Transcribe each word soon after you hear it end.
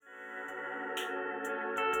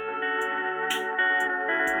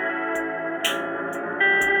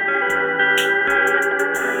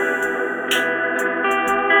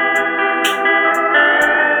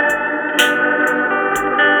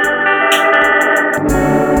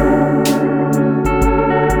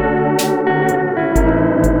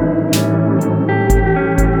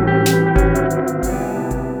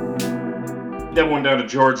to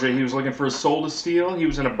Georgia. He was looking for a soul to steal. He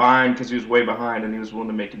was in a bind because he was way behind and he was willing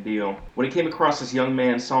to make a deal. When he came across this young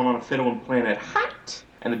man sawing on a fiddle and playing it hot,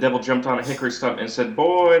 and the devil jumped on a hickory stump and said,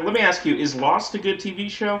 "Boy, let me ask you, is Lost a good TV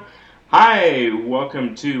show?" Hi,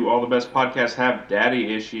 welcome to All the Best Podcasts Have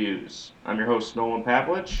Daddy Issues. I'm your host, Nolan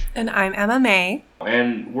Pavlich. And I'm Emma May.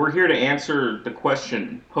 And we're here to answer the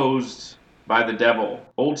question posed by the devil.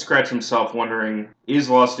 Old Scratch himself wondering, is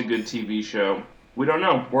Lost a good TV show? We don't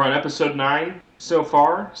know. We're on episode 9 so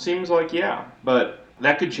far. Seems like yeah, but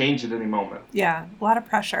that could change at any moment. Yeah, a lot of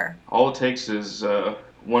pressure. All it takes is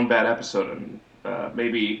one bad episode and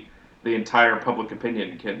maybe the entire public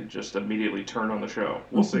opinion can just immediately turn on the show.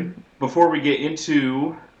 We'll see. Before we get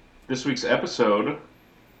into this week's episode,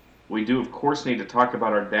 we do, of course, need to talk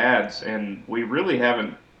about our dads, and we really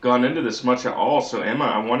haven't gone into this much at all. So, Emma,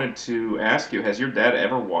 I wanted to ask you, has your dad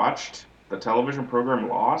ever watched the television program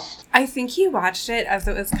Lost? I think he watched it as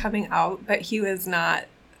it was coming out, but he was not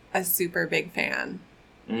a super big fan.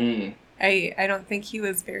 I don't think he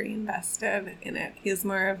was very invested in it. He was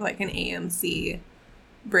more of like an AMC,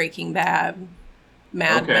 Breaking Bad,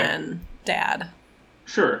 Mad Men dad.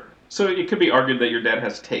 Sure. So it could be argued that your dad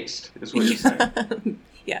has taste, is what you're saying.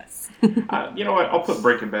 Yes. You know what? I'll put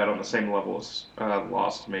Breaking Bad on the same level as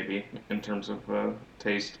Lost, maybe, in terms of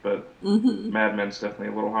taste, but Mad Men's definitely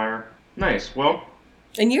a little higher. Nice. Well.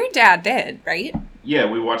 And your dad did, right? Yeah,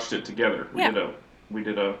 we watched it together. Yeah. We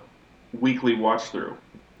did a weekly watch through.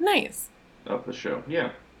 Nice. Of the show.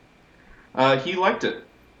 Yeah. He liked it.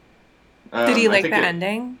 Did he like the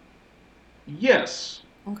ending? Yes.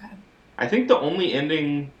 Okay. I think the only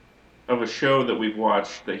ending of a show that we've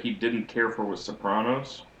watched that he didn't care for was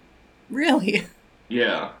Sopranos. Really?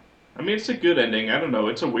 Yeah. I mean, it's a good ending. I don't know.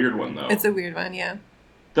 It's a weird one, though. It's a weird one, yeah.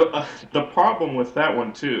 The problem with that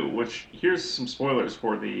one, too, which here's some spoilers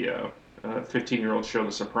for the 15-year-old show,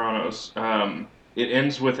 The Sopranos. It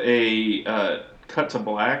ends with a cut to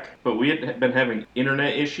black, but we had been having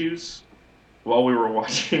internet issues while we were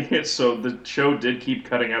watching it, so the show did keep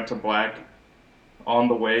cutting out to black on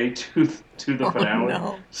the way to the finale.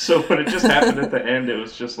 No. So when it just happened at the end, it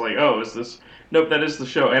was just like, oh, is this... Nope, that is the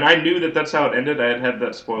show. And I knew that that's how it ended. I had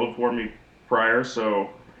that spoiled for me prior, so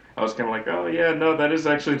I was kind of like, oh, yeah, no, that is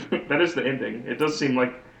actually... that is the ending. It does seem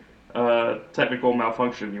like technical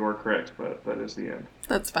malfunction. You are correct, but that is the end.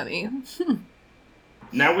 That's funny.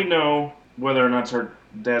 Now we know whether or not our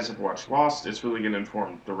dads have watched Lost. It's really going to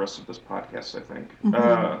inform the rest of this podcast, I think.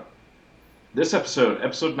 This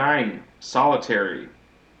episode 9, Solitary.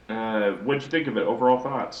 What did you think of it? Overall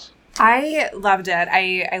thoughts? I loved it.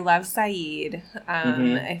 I love Saeed.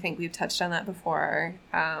 I think we've touched on that before.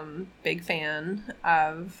 Big fan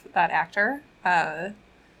of that actor.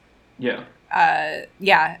 Yeah.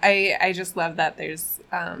 I just love that there's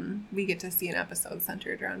we get to see an episode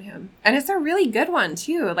centered around him. And it's a really good one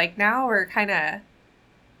too. Like now we're kind of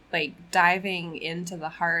like diving into the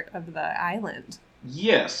heart of the island.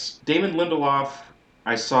 Yes. Damon Lindelof,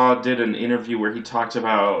 I saw, did an interview where he talked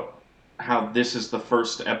about how this is the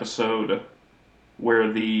first episode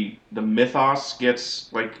where the mythos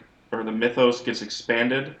gets the mythos gets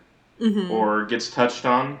expanded or gets touched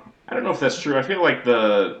on. I don't know if that's true. I feel like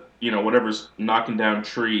whatever's knocking down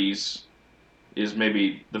trees is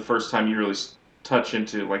maybe the first time you really touch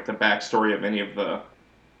into like the backstory of any of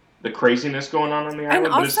the craziness going on the island.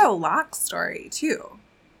 And also Locke's story too.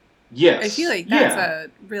 Yes. I feel like that's a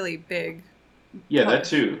really big Yeah, that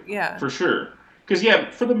too. Yeah. For sure. Because,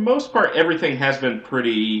 for the most part, everything has been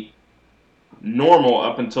pretty normal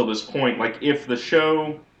up until this point. Like, if the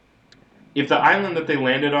island that they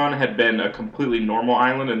landed on had been a completely normal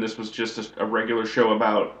island and this was just a regular show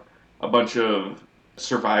about a bunch of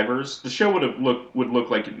survivors, the show would look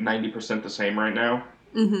like 90% the same right now.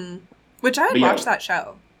 Which I would watch that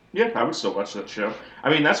show. Yeah, I would still watch that show. I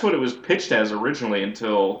mean, that's what it was pitched as originally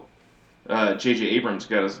until J.J. Abrams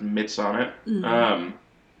got his mitts on it.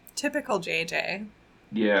 Typical JJ.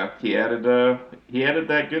 Yeah, he added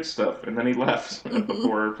that good stuff, and then he left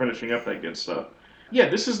before finishing up that good stuff. Yeah,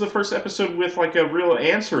 this is the first episode with like a real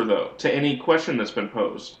answer though to any question that's been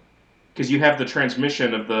posed, because you have the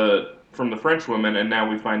transmission from the French woman, and now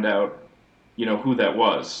we find out, who that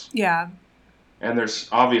was. Yeah. And there's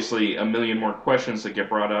obviously a million more questions that get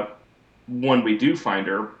brought up when we do find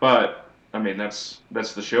her, but I mean that's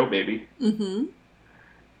the show, baby.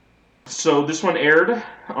 So this one aired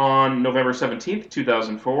on November 17th,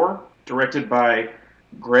 2004, directed by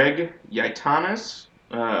Greg Yaitanes.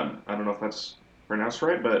 I don't know if that's pronounced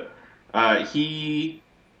right, but he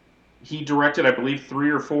directed, I believe, 3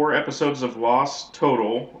 or 4 episodes of Lost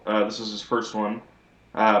total. This is his first one.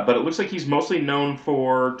 But it looks like he's mostly known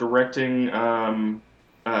for directing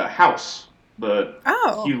House, the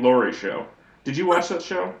Oh, Hugh Laurie show. Did you huh. watch that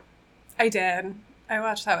show? I did. I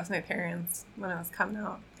watched that with my parents when it was coming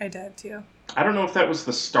out. I did too. I don't know if that was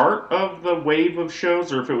the start of the wave of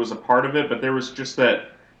shows or if it was a part of it, but there was just that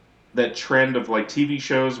trend of like TV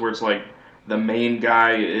shows where it's like the main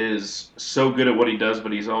guy is so good at what he does,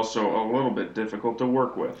 but he's also a little bit difficult to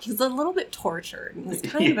work with. He's a little bit tortured. And he's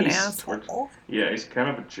kind Yeah, of an asshole. he's kind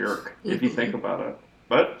of a jerk if you think Hmm. about it.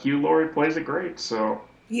 But Hugh Laurie plays it great, so.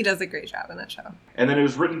 He does a great job in that show. And then it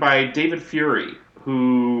was written by David Fury,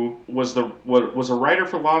 who was a writer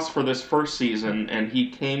for Lost for this first season, and he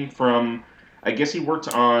came from, I guess he worked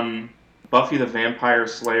on Buffy the Vampire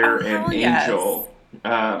Slayer Oh, and hell yes. Angel.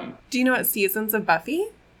 Um, Do you know what seasons of Buffy?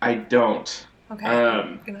 I don't. Okay, I'm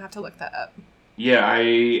Um, gonna have to look that up. yeah,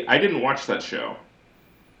 I didn't watch that show.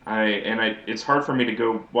 It's hard for me to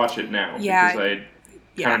go watch it now because Yeah, I kind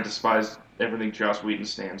yeah, of despise everything Joss Whedon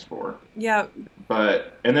stands for. yeah.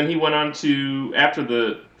 And then he went on to after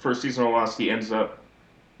the first season of Lost, he ends up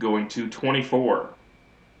going to 24.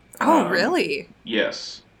 Oh, Um, really?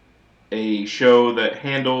 yes, a show that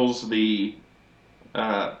handles the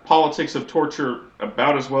politics of torture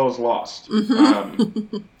about as well as Lost.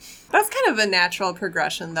 Mm-hmm. That's kind of a natural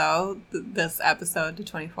progression, though. This episode to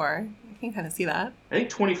 24. I can kind of see that. I think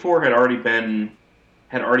 24 had already been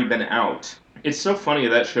out. It's so funny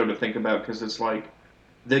that show to think about because it's like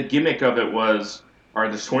the gimmick of it was, all right,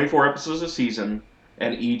 there's 24 episodes a season,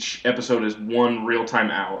 and each episode is one real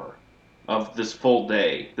time hour of this full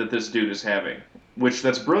day that this dude is having. Which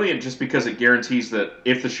that's brilliant just because it guarantees that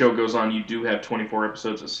if the show goes on, you do have 24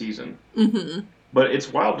 episodes a season. Mm-hmm. But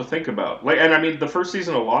it's wild to think about. Like, and I mean, the first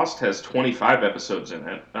season of Lost has 25 episodes in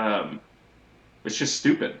it. It's just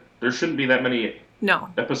stupid. There shouldn't be that many No.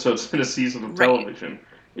 episodes in a season of Right. television.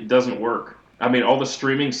 It doesn't work. I mean, all the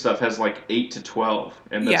streaming stuff has like 8 to 12,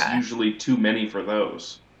 and that's Yeah. usually too many for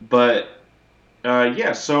those. But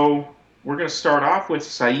yeah, so we're going to start off with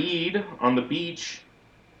Saeed on the beach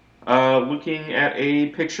looking at a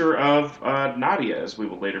picture of Nadia, as we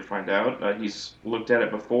will later find out. He's looked at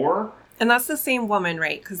it before. And that's the same woman,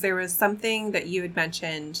 right? Because there was something that you had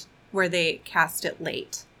mentioned where they cast it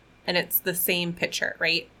late. And it's the same picture,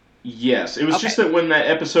 right? Yes, it was Okay. just that when that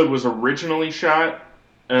episode was originally shot,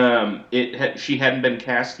 she hadn't been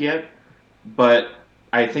cast yet, but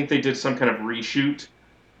I think they did some kind of reshoot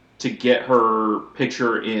to get her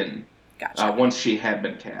picture in Gotcha. once she had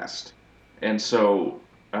been cast, and so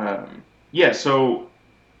yeah, so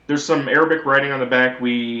there's some Arabic writing on the back.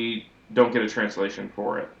 We don't get a translation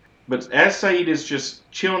for it, but as Saeed is just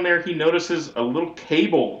chilling there, he notices a little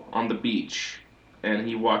cable on the beach, and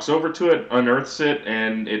he walks over to it, unearths it,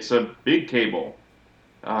 and it's a big cable.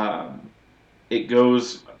 Um, it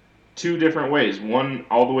goes two different ways. One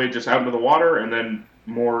all the way just out into the water, and then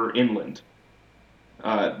more inland.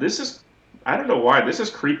 This is, I don't know why, this is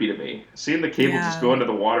creepy to me. Seeing the cable just Yeah. go into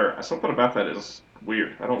the water, something about that is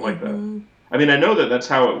weird. I don't like that. Mm-hmm. I mean, I know that that's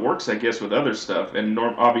how it works, I guess, with other stuff. And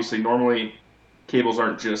obviously, normally cables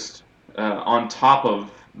aren't just on top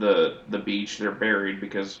of the beach; they're buried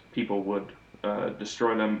because people would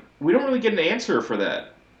destroy them. We don't really get an answer for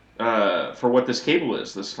that, for what this cable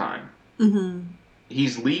is this time. Mm-hmm. He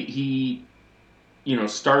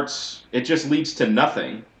starts. It just leads to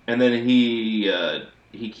nothing, and then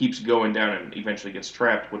he keeps going down and eventually gets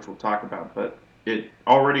trapped, which we'll talk about. But it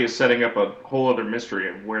already is setting up a whole other mystery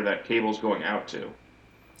of where that cable's going out to.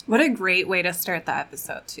 What a great way to start the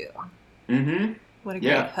episode, too. Mm-hmm. What a great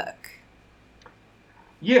Yeah. hook.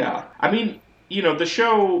 Yeah. I mean, the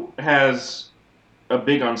show has a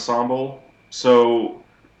big ensemble, so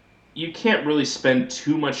you can't really spend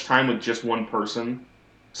too much time with just one person.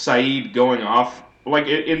 Saeed going off, like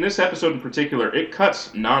in this episode in particular, it cuts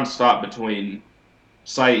nonstop between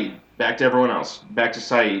Saeed, back to everyone else, back to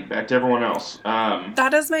Saeed, back to everyone else.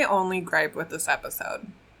 That is my only gripe with this episode.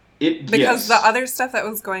 It Because the yes, other stuff that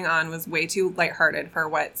was going on was way too lighthearted for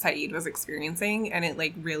what Saeed was experiencing, and it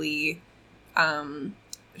like really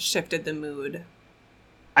shifted the mood.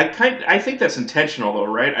 I think that's intentional though,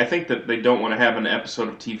 right? I think that they don't want to have an episode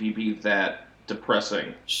of TV be that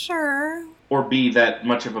depressing Sure. or be that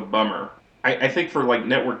much of a bummer. I think for like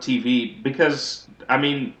network TV, because I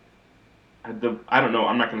mean, I don't know.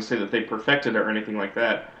 I'm not going to say that they perfected it or anything like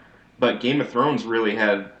that, but Game of Thrones really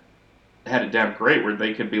had it down great, where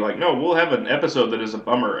they could be like, no, we'll have an episode that is a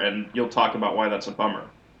bummer, and you'll talk about why that's a bummer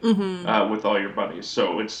Mm-hmm. with all your buddies.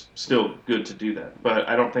 So it's still good to do that. But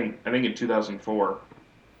I think in 2004,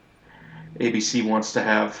 ABC wants to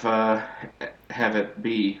have it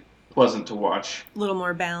be pleasant to watch. A little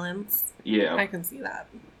more balance. Yeah, I can see that.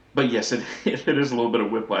 but yes, it is a little bit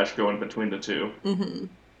of whiplash going between the two. Mm-hmm.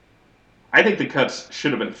 I think the cuts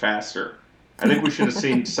should have been faster. I think we should have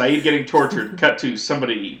seen Saeed getting tortured, cut to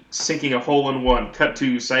somebody sinking a hole in one, cut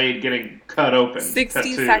to Saeed getting cut open.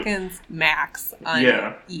 60 seconds max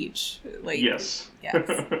on each. Yes.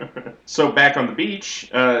 Yes. So back on the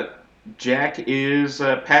beach, Jack is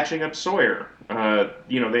patching up Sawyer.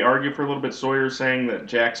 They argue for a little bit. Sawyer saying that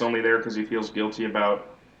Jack's only there because he feels guilty about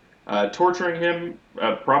torturing him.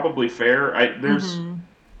 Probably fair.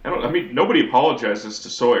 Nobody apologizes to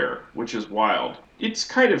Sawyer, which is wild. It's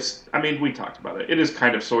kind of, we talked about it. It is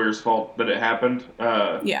kind of Sawyer's fault that it happened.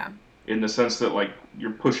 In the sense that, like,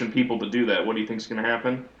 you're pushing people to do that. What do you think's going to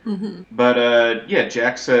happen? Mm-hmm. But,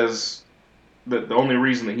 Jack says that the only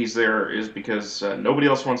reason that he's there is because nobody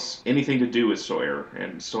else wants anything to do with Sawyer.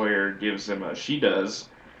 And Sawyer gives him a she does,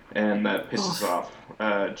 and that pisses off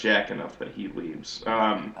Jack enough that he leaves.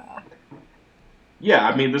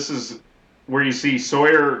 This is where you see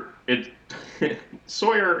Sawyer.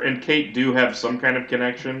 Sawyer and Kate do have some kind of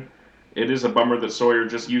connection. It is a bummer that Sawyer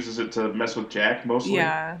just uses it to mess with Jack mostly.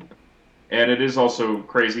 Yeah. And it is also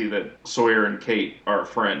crazy that Sawyer and Kate are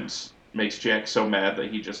friends. Makes Jack so mad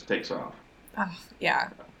that he just takes off. Yeah.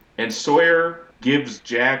 And Sawyer gives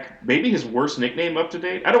Jack maybe his worst nickname up to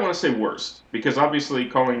date. I don't want to say worst, because obviously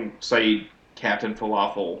calling Saeed Captain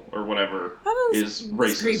Falafel or whatever is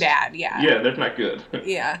racist. Pretty bad, yeah. Yeah, they're not good.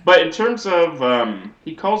 Yeah. But in terms of,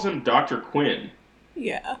 he calls him Dr. Quinn.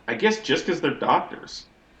 Yeah. I guess just because they're doctors.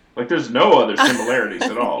 Like, there's no other similarities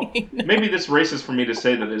at all. Maybe that's racist for me to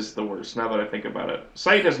say that is the worst, now that I think about it.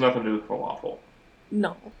 Saeed has nothing to do with falafel.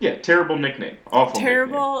 No. Yeah, terrible nickname. Awful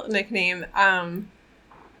terrible nickname.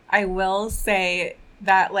 I will say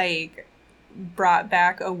that, like, brought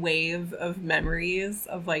back a wave of memories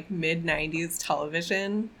of, like, mid-90s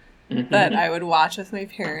television that I would watch with my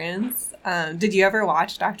parents. Did you ever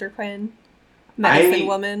watch Dr. Quinn? Medicine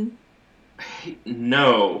Woman?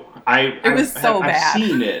 No. It was so bad. I've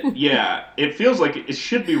seen it. Yeah. It feels like it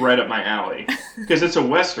should be right up my alley. Because it's a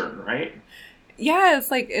Western, right? Yeah, it's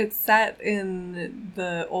like it's set in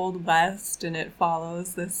the Old West, and it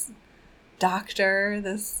follows this doctor,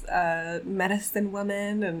 this medicine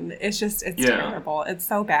woman, and it's terrible. It's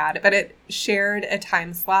so bad. But it shared a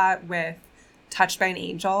time slot with Touched by an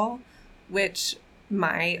Angel, which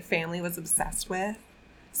my family was obsessed with.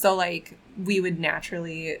 So, like, we would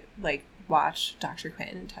naturally, like, watch Dr. Quinn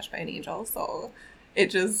and Touched by an Angel. So it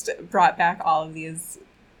just brought back all of these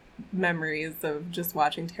memories of just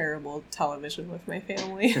watching terrible television with my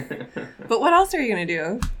family. But what else are you going to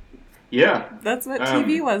do? Yeah. That's what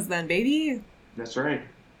TV was then, baby. That's right.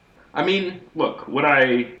 I mean, look, would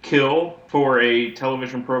I kill for a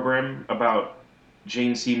television program about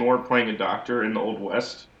Jane Seymour playing a doctor in the Old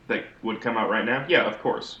West that would come out right now? Yeah, of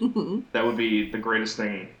course. Mm-hmm. That would be the greatest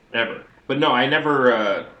thing ever. But no, I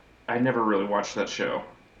never really watched that show.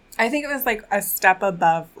 I think it was like a step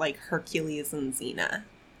above like Hercules and Xena.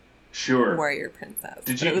 Sure. Warrior Princess.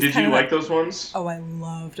 Did you like those ones? Oh, I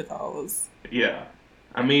loved those. Yeah.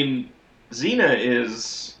 I mean, Xena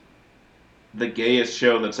is the gayest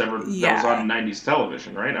show that was on 90s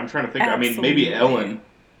television, right? I'm trying to think. Absolutely. I mean, maybe Ellen,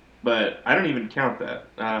 but I don't even count that.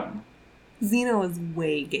 Xena was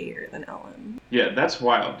way gayer than Ellen. Yeah, that's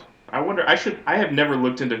wild. I wonder, I have never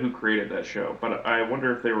looked into who created that show, but I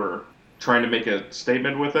wonder if they were trying to make a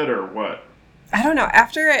statement with it or what. I don't know.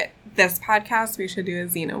 After this podcast, we should do a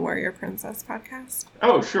Xena Warrior Princess podcast.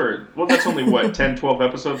 Oh, sure. Well, that's only, 10, 12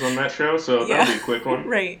 episodes on that show, so that'll be a quick one.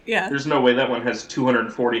 Right, yeah. There's no way that one has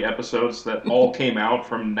 240 episodes that all came out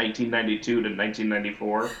from 1992 to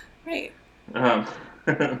 1994. Right.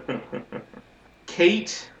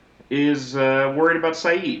 Kate is worried about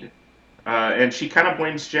Saeed, and she kind of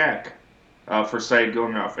blames Jack for Saeed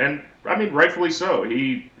going off. And, I mean, rightfully so.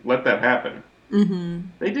 He let that happen. Mm-hmm.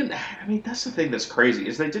 They didn't. I mean, that's the thing that's crazy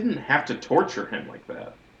is they didn't have to torture him like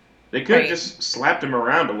that. They could have just slapped him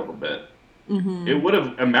around a little bit. Mm-hmm. It would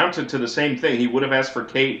have amounted to the same thing. He would have asked for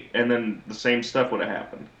Kate, and then the same stuff would have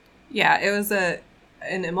happened. Yeah, it was an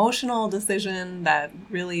emotional decision that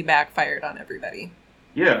really backfired on everybody.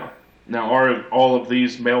 Yeah. Now, are all of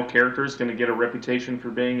these male characters going to get a reputation for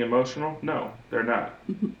being emotional? No, they're not.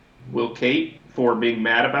 Will Kate for being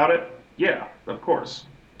mad about it? Yeah, of course.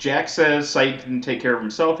 Jack says Saeed can take care of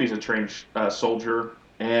himself. He's a trained soldier.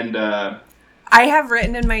 And I have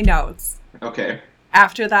written in my notes. Okay.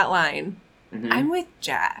 After that line, mm-hmm. I'm with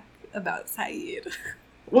Jack about Saeed.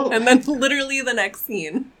 Well, and then literally the next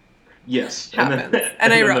scene. Yes. Happens.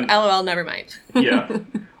 And I wrote, LOL, never mind. Yeah.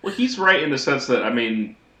 Well, he's right in the sense that, I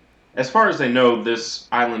mean, as far as they know, this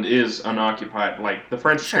island is unoccupied. Like, the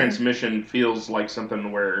French transmission feels like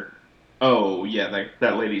something where... Oh, yeah,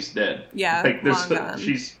 that lady's dead. Yeah, like, long gone.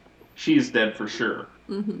 She's dead for sure.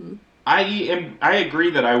 Mm-hmm. I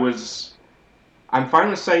agree that I was I'm fine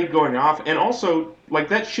with Saeed going off, and also, like,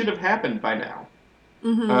 that should have happened by now.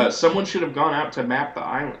 Someone should have gone out to map the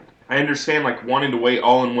island. I understand, like, wanting to wait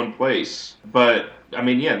all in one place, but I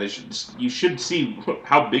mean, yeah, you should see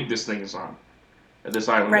how big this thing is on. This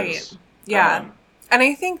island Right. is. Yeah. And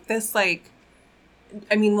I think this, like,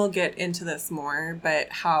 I mean, we'll get into this more, but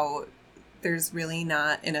how there's really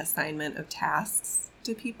not an assignment of tasks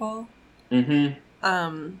to people.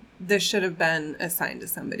 This should have been assigned to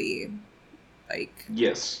somebody, like,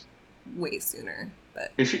 yes, way sooner.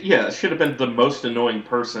 But it should have been the most annoying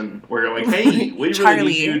person where you're like, hey, we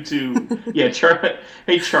really need you to,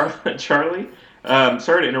 hey, Charlie.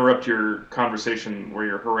 Sorry to interrupt your conversation where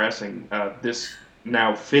you're harassing this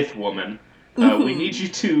now fifth woman. We need you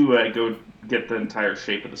to go get the entire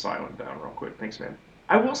shape of this island down real quick. Thanks, man.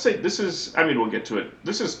 I will say this is, I mean, we'll get to it.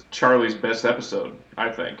 This is Charlie's best episode, I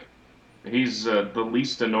think. He's the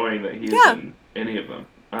least annoying that he is in any of them.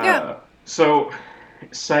 So,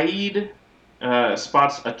 Saeed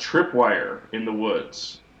spots a tripwire in the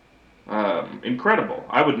woods. Incredible.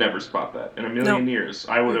 I would never spot that in a million years.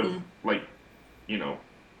 I would have, like, you know,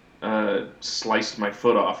 sliced my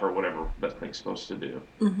foot off or whatever that thing's supposed to do.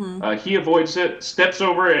 He avoids it, steps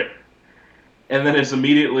over it, and then is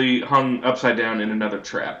immediately hung upside down in another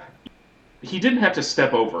trap. He didn't have to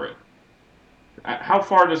step over it. How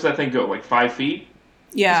far does that thing go? Like 5 feet?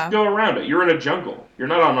 yeah. Just go around it. You're in a jungle. You're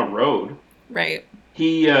not on a road. Right.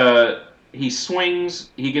 He swings.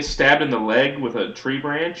 He gets stabbed in the leg with a tree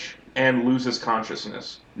branch and loses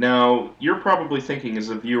consciousness. Now, you're probably thinking as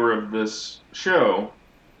a viewer of this show,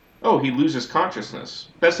 oh, he loses consciousness.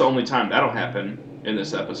 That's the only time that'll happen in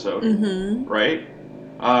this episode, right?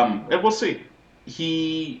 And we'll see.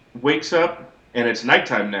 He wakes up, and it's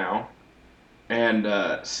nighttime now,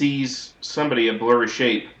 and sees somebody, a blurry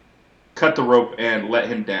shape, cut the rope and let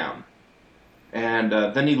him down. And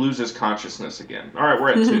then he loses consciousness again. All right,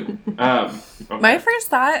 we're at 2. Okay. My first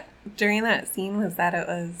thought during that scene was that it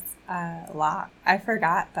was Locke. I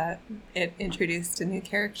forgot that it introduced a new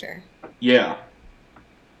character. Yeah.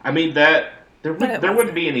 I mean, there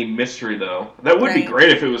wouldn't be any mystery, though. That would be great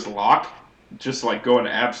if it was Locke, just, like, going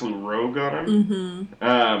absolute rogue on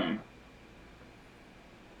him.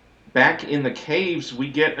 Back in the caves, we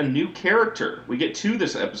get a new character. We get 2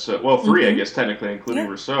 this episode. Well, 3, I guess, technically, including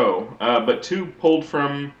Rousseau. But 2 pulled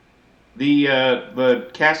from the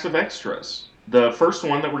cast of extras. The first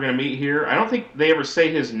one that we're going to meet here, I don't think they ever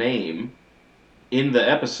say his name in the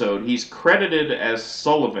episode. He's credited as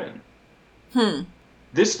Sullivan.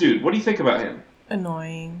 This dude, what do you think about him?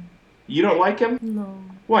 Annoying. You don't like him? No.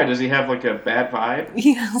 Why? Does he have like a bad vibe?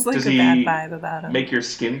 He has like a bad vibe about him. Make your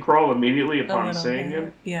skin crawl immediately upon seeing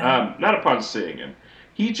him? Yeah. Not upon seeing him.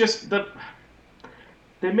 He just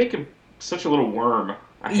they make him such a little worm.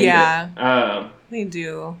 I hate it. They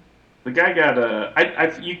do. The guy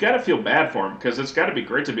got you got to feel bad for him because it's got to be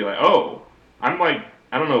great to be like, oh, I'm like,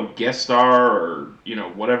 I don't know, guest star or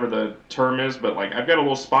whatever the term is, but like I've got a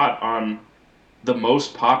little spot on the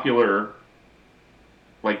most popular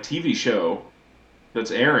like TV show that's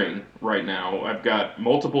airing right now. I've got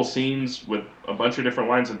multiple scenes with a bunch of different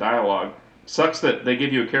lines of dialogue. Sucks that they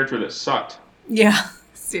give you a character that sucked. Yeah,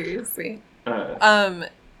 seriously.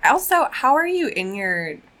 Also, how are you in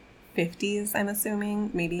your 50s, I'm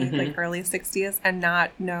assuming, maybe like early 60s, and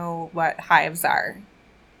not know what hives are?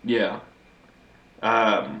 Yeah.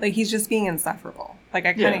 Like, he's just being insufferable. Like,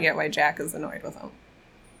 I kind of get why Jack is annoyed with him.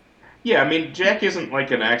 Yeah, I mean, Jack isn't like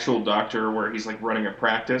an actual doctor where he's like running a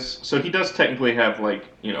practice, so he does technically have like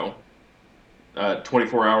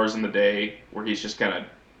 24 hours in the day where he's just kind of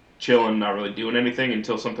chilling, not really doing anything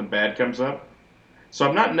until something bad comes up. So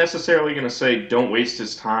I'm not necessarily going to say don't waste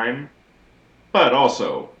his time, but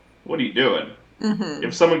also, what are you doing?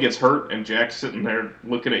 If someone gets hurt and Jack's sitting there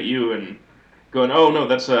looking at you and going, "Oh no,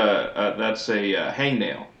 that's a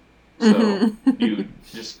hangnail," so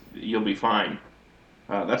you'll be fine.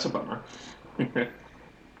 That's a bummer.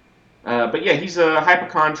 But yeah, he's a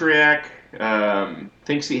hypochondriac.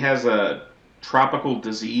 Thinks he has a tropical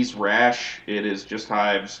disease rash. It is just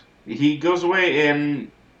hives. He goes away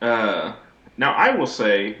and now I will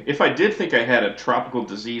say, if I did think I had a tropical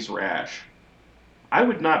disease rash, I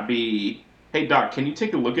would not be. Hey doc, can you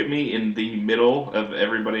take a look at me in the middle of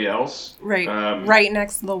everybody else? Right, right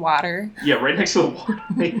next to the water. Yeah, right next to the water.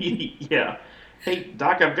 Yeah. Hey,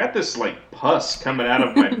 Doc, I've got this, like, pus coming out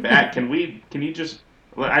of my back. Can you just...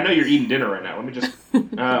 I know you're eating dinner right now. Let me just...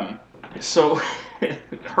 So,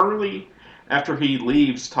 Hurley, after he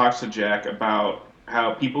leaves, talks to Jack about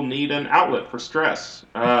how people need an outlet for stress.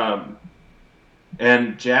 And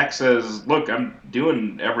Jack says, look, I'm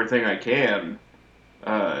doing everything I can.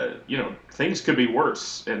 Things could be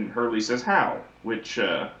worse. And Hurley says, how? which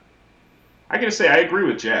I gotta say I agree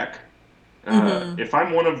with Jack. Mm-hmm. If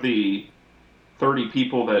I'm one of the 30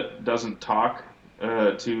 people that doesn't talk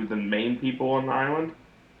to the main people on the island,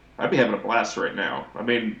 I'd be having a blast right now. I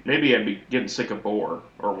mean, maybe I'd be getting sick of Boar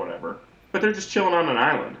or whatever, but they're just chilling on an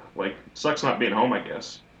island. Like, sucks not being home, I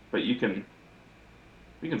guess. But you can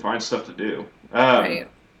find stuff to do. Right.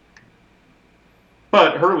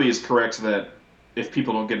 But Hurley is correct that if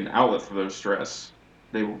people don't get an outlet for their stress,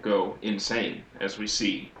 they will go insane, as we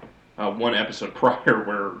see one episode prior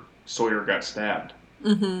where Sawyer got stabbed.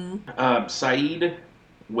 Mm-hmm. Saeed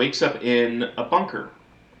wakes up in a bunker.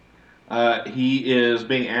 He is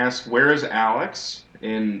being asked, "Where is Alex?"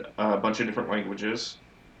 in a bunch of different languages,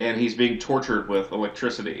 and he's being tortured with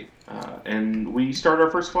electricity. And we start our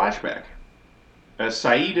first flashback.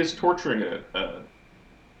 Saeed is torturing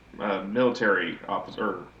a military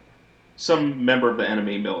officer, some member of the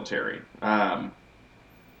enemy military.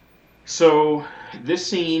 So this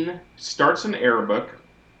scene starts in Arabic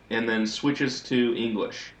and then switches to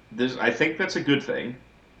English. I think that's a good thing.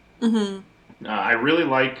 Mm-hmm. I really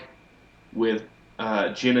like with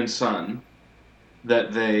Jin and Sun that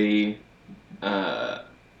uh,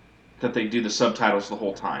 they do the subtitles the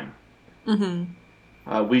whole time.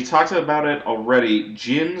 Mm-hmm. We talked about it already.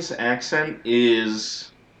 Jin's accent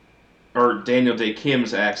is, or Daniel Day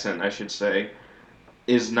Kim's accent, I should say,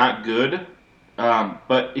 is not good,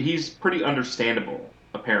 but he's pretty understandable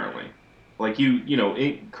apparently. Like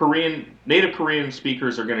Korean native Korean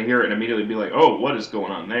speakers are going to hear it and immediately be like, "Oh, what is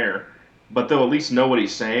going on there?" But they'll at least know what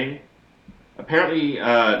he's saying. Apparently,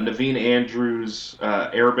 Naveen Andrews'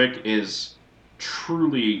 Arabic is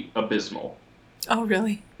truly abysmal. Oh,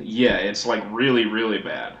 really? Yeah, it's like really, really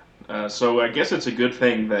bad. So I guess it's a good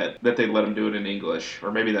thing that they let him do it in English,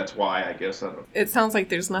 or maybe that's why. I guess I don't. It sounds like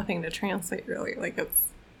there's nothing to translate, really. Like,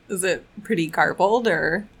 is it pretty garbled,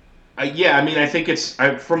 or? Yeah, I mean, I think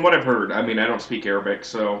from what I've heard. I mean, I don't speak Arabic,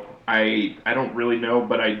 so I don't really know,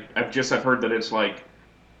 but I've heard that it's like,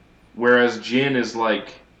 whereas Jin is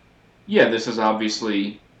like, yeah, this is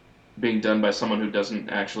obviously being done by someone who doesn't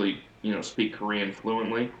actually speak Korean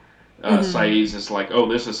fluently. Mm-hmm. Saiz is like,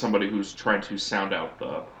 oh, this is somebody who's trying to sound out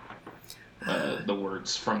the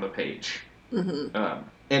words from the page. Mm-hmm.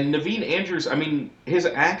 And Naveen Andrews, I mean, his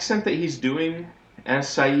accent that he's doing as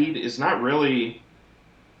Saeed is not really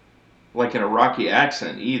like an Iraqi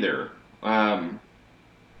accent either. Um,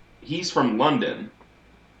 he's from London,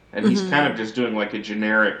 and he's kind Mm-hmm. of just doing like a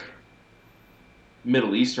generic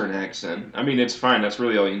Middle Eastern accent. I mean, it's fine. That's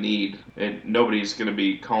really all you need. And nobody's going to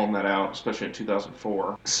be calling that out, especially in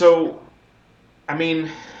 2004. So, I mean,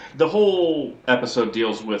 the whole episode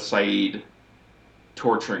deals with Saeed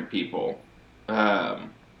torturing people.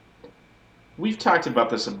 Um, we've talked about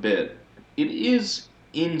this a bit. It is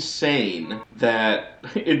insane that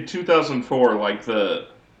in 2004, like the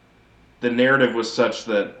narrative was such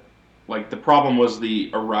that like the problem was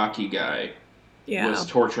the Iraqi guy was Yeah.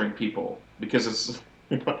 torturing people because it's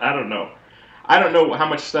I don't know. I don't know how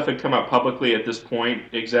much stuff had come out publicly at this point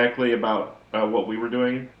exactly about what we were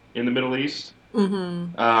doing in the Middle East.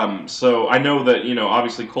 Mm-hmm. So I know that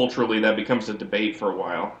obviously culturally that becomes a debate for a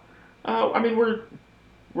while. I mean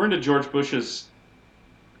we're into George Bush's,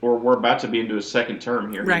 or we're about to be into his second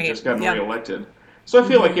term here. He had Right. just gotten Yep. reelected, so I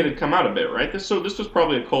feel like it Mm-hmm. had come out a bit, right? This was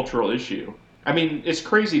probably a cultural issue. I mean, it's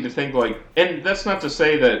crazy to think like, and that's not to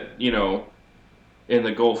say that in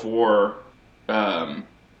the Gulf War, the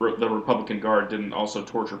Republican Guard didn't also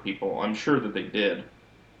torture people. I'm sure that they did.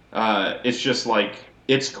 It's just like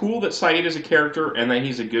it's cool that Saeed is a character and that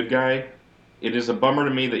he's a good guy. It is a bummer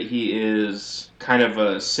to me that he is kind of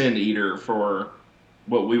a sin eater for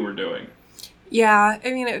what we were doing. Yeah.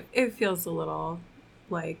 I mean, it feels a little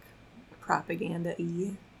like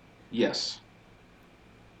propaganda-y. Yes.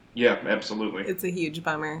 Yeah, absolutely. It's a huge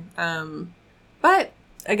bummer. But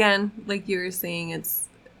again, like you were saying,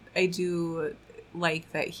 I do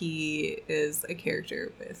like that he is a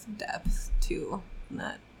character with depth too, and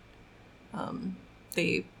that um,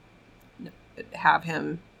 they have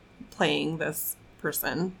him playing this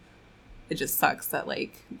person. It just sucks that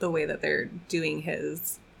like the way that they're doing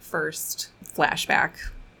his first flashback,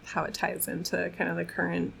 how it ties into kind of the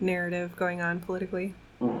current narrative going on politically.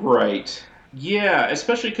 Right. Yeah,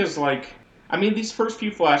 especially because, like, I mean, these first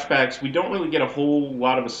few flashbacks, we don't really get a whole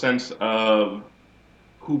lot of a sense of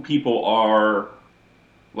who people are.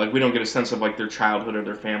 Like, we don't get a sense of, like, their childhood or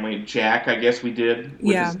their family. Jack, I guess we did with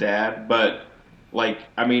his Yeah. dad, but, like,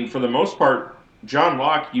 I mean, for the most part, John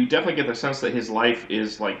Locke, you definitely get the sense that his life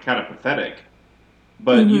is, like, kind of pathetic,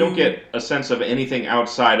 but you don't Mm-hmm. get a sense of anything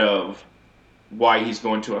outside of why he's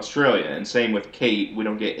going to Australia. And same with Kate, we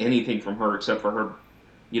don't get anything from her except for her,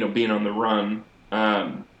 being on the run.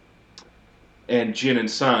 Um, and Jin and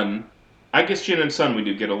Sun. I guess Jin and Sun we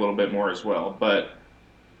do get a little bit more as well. But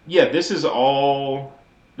yeah, this is all.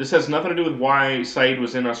 This has nothing to do with why Saeed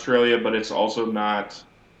was in Australia, but it's also not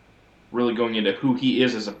really going into who he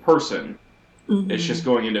is as a person. It's just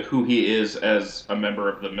going into who he is as a member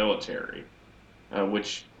of the military,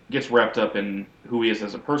 which gets wrapped up in who he is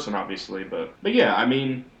as a person, obviously. But yeah, I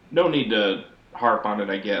mean, no need to harp on it.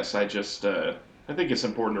 I guess I think it's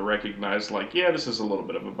important to recognize, like, yeah, this is a little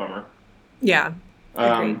bit of a bummer. Yeah,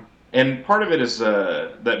 agreed. And part of it is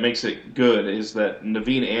that makes it good is that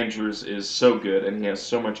Naveen Andrews is so good and he has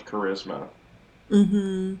so much charisma.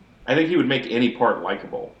 I think he would make any part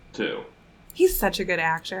likable too. He's such a good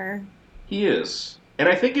actor. He is, and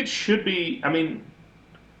I think it should be. I mean,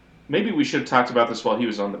 maybe we should have talked about this while he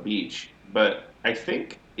was on the beach, but I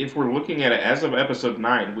think if we're looking at it as of episode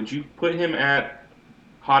 9, would you put him at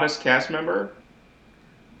hottest cast member?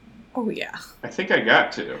 Oh, yeah. I think I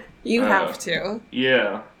got to. You have to.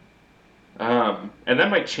 Yeah. And that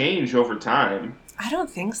might change over time. I don't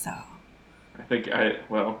think so. I think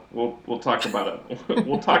we'll talk about it.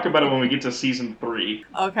 We'll talk about it when we get to season 3.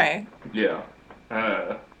 Okay. Yeah.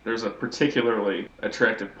 There's a particularly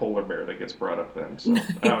attractive polar bear that gets brought up then.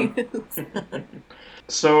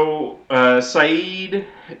 So, Saeed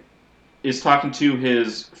is talking to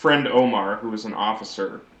his friend Omar, who is an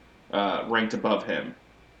officer ranked above him.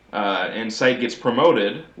 And Saeed gets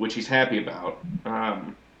promoted, which he's happy about.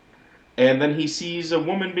 And then he sees a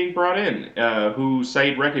woman being brought in who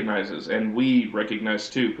Saeed recognizes, and we recognize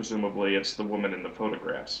too, presumably it's the woman in the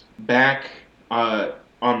photographs. Back at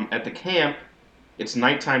the camp, it's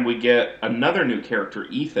nighttime, we get another new character,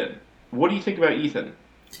 Ethan. What do you think about Ethan?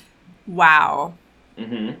 Wow.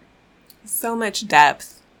 Mm-hmm. So much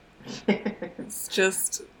depth. It's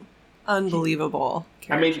just unbelievable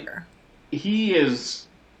character. I mean, he is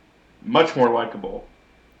much more likable.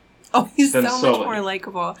 Oh, he's so much more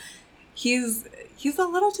likable. He's a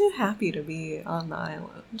little too happy to be on the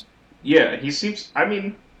island. Yeah, he seems... I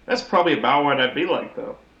mean, that's probably about what I'd be like,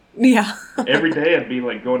 though. Yeah. Every day I'd be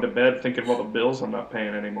like going to bed thinking of all the bills I'm not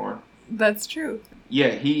paying anymore. That's true.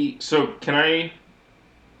 Yeah, so can I...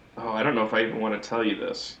 Oh, I don't know if I even want to tell you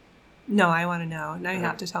this. No, I want to know. Now you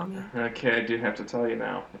have to tell me. Okay, I do have to tell you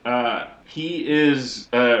now. He is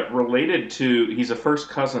related to... He's a first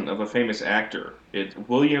cousin of a famous actor. It's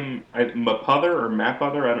William Mapother or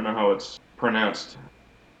Mapother. I don't know how it's pronounced.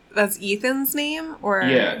 That's Ethan's name? Or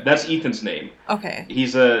Yeah, that's Ethan's name. Okay.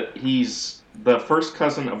 He's the first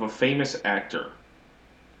cousin of a famous actor.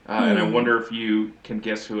 And I wonder if you can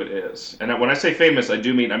guess who it is. And when I say famous, I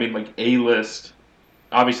mean like A-list.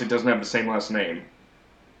 Obviously, doesn't have the same last name.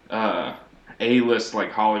 A-list,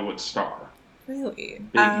 like Hollywood star. Really?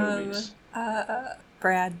 Big movies.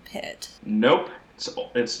 Brad Pitt. Nope.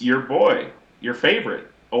 It's your boy, your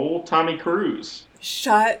favorite, old Tommy Cruise.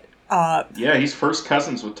 Shut up. Yeah, he's first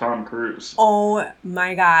cousins with Tom Cruise. Oh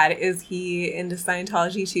my God, is he into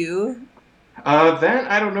Scientology too?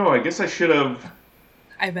 That I don't know. I guess I should have.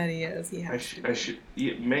 I bet he is. I should.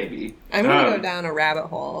 Yeah, maybe. I'm gonna go down a rabbit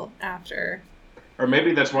hole after. Or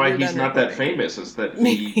maybe that's why he's not that famous. Is that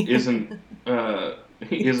he isn't?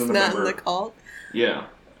 He isn't a member. Not in the cult. Yeah.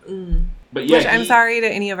 But yeah, I'm sorry to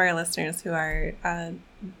any of our listeners who are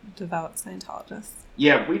devout Scientologists.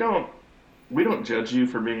 Yeah, we don't judge you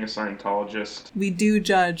for being a Scientologist. We do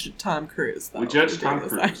judge Tom Cruise, though. We judge Tom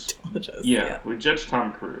Cruise. Yeah, we judge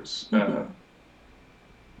Tom Cruise.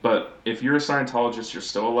 But if you're a Scientologist, you're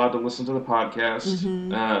still allowed to listen to the podcast.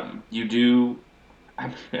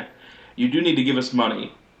 You do need to give us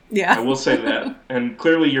money. Yeah. I will say that. And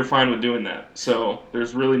clearly you're fine with doing that. So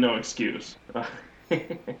there's really no excuse.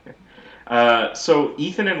 So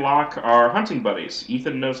Ethan and Locke are hunting buddies.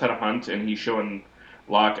 Ethan knows how to hunt, and he's showing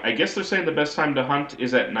Locke. I guess they're saying the best time to hunt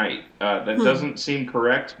is at night. That doesn't seem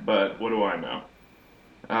correct, but what do I know?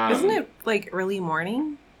 Isn't it like early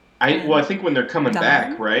morning? I think when they're coming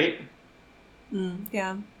back, right?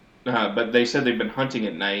 Yeah. But they said they've been hunting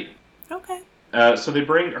at night. Okay. So they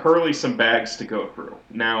bring Hurley some bags to go through.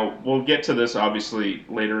 Now, we'll get to this, obviously,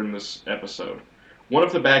 later in this episode. One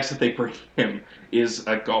of the bags that they bring him is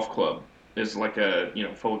a golf club. Is like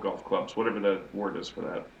full of golf clubs, whatever the word is for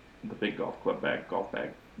that. The big golf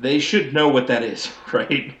bag. They should know what that is,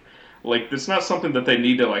 right? Like, it's not something that they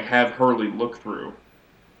need to, like, have Hurley look through.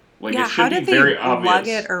 Like, it should be very obvious. Lug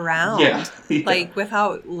it around? Yeah. Like,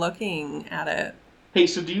 without looking at it. Hey,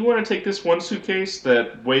 so do you want to take this one suitcase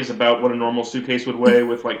that weighs about what a normal suitcase would weigh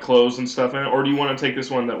with, like, clothes and stuff in it? Or do you want to take this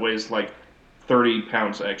one that weighs, like, 30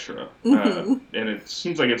 pounds extra. Mm-hmm. And it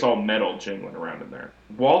seems like it's all metal jingling around in there.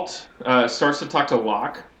 Walt starts to talk to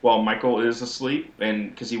Locke while Michael is asleep,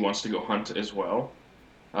 and because he wants to go hunt as well.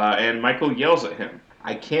 And Michael yells at him.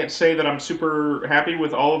 I can't say that I'm super happy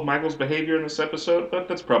with all of Michael's behavior in this episode, but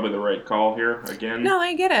that's probably the right call here again. No,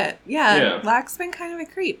 I get it. Yeah, Yeah. Locke's been kind of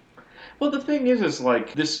a creep. Well, the thing is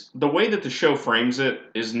like this. The way that the show frames it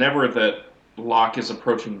is never that Locke is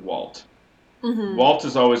approaching Walt. Mm-hmm. Walt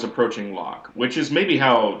is always approaching Locke, which is maybe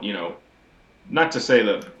how not to say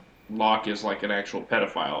that Locke is like an actual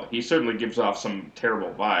pedophile. He certainly gives off some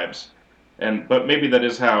terrible vibes, but maybe that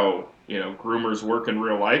is how groomers work in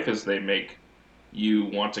real life, is they make you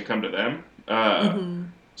want to come to them. Mm-hmm.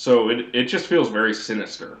 So it just feels very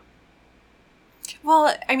sinister.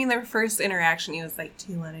 Well, I mean, their first interaction, he was like,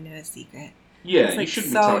 "Do you want to know a secret?" Yeah, It's you like,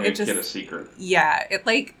 shouldn't be so telling it a kid a just, secret. yeah, it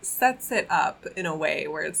like sets it up in a way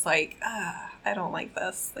where it's like, I don't like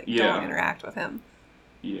this. Like, Yeah. don't interact with him.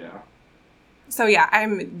 Yeah. So yeah,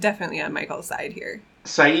 I'm definitely on Michael's side here.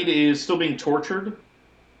 Saeed is still being tortured.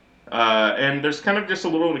 And there's kind of just a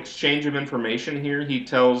little exchange of information here. He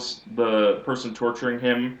tells the person torturing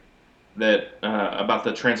him that about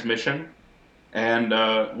the transmission, and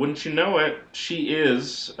wouldn't you know it, she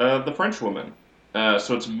is the French woman.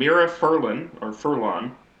 So it's Mira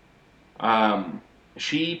Furlan. Um,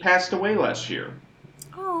 she passed away last year.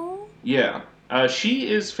 Oh. Yeah. She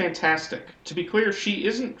is fantastic. To be clear, she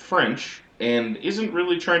isn't French and isn't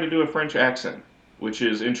really trying to do a French accent, which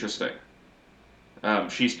is interesting.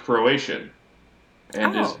 She's Croatian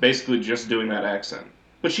and is Oh. basically just doing that accent.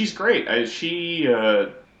 But she's great. I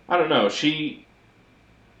don't know. She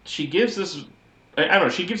gives this. I don't know.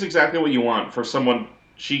 She gives exactly what you want for someone.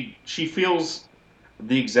 She feels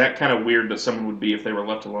the exact kind of weird that someone would be if they were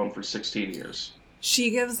left alone for 16 years. She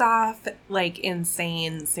gives off like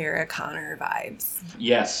insane Sarah Connor vibes.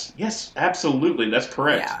 Yes, absolutely. That's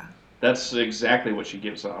correct. Yeah. That's exactly what she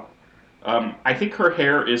gives off. I think her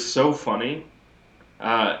hair is so funny.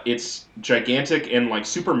 It's gigantic and like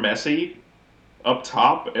super messy up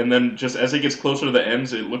top, and then just as it gets closer to the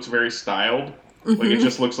ends, it looks very styled. Like it Mm-hmm.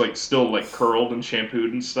 just looks like still like curled and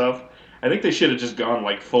shampooed and stuff. I think they should have just gone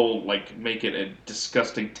like full, like make it a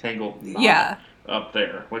disgusting tangled knot Yeah. up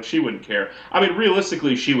there. Like she wouldn't care. I mean,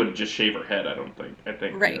 realistically, she would just shave her head. I don't think. I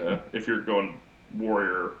think Right. if you're going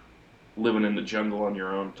warrior, living in the jungle on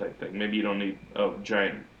your own type thing, maybe you don't need a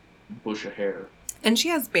giant bush of hair. And she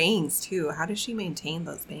has bangs too. How does she maintain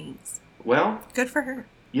those bangs? Well, Good for her.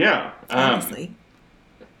 yeah. Honestly.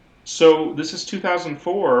 So this is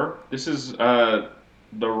 2004. This is the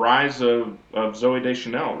rise of Zoe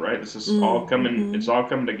Deschanel, right? This is all coming. Mm-hmm. It's all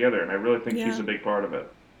coming together, and I really think she's Yeah. a big part of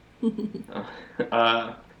it.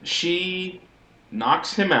 She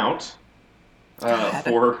knocks him out God.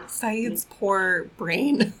 for Saeed's poor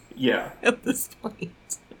brain yeah. at this point.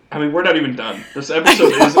 I mean, we're not even done. This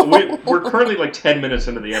episode is we're currently like 10 minutes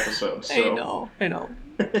into the episode. So. I know.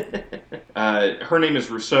 Her name is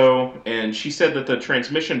Rousseau, and she said that the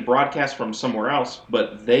transmission broadcasts from somewhere else,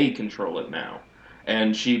 but they control it now.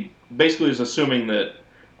 And she basically is assuming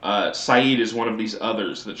that Saeed is one of these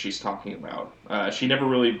others that she's talking about. She never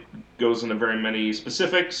really goes into very many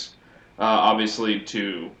specifics, obviously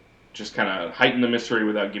to just kind of heighten the mystery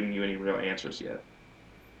without giving you any real answers yet.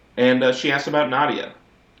 And she asked about Nadia.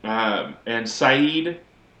 And Saeed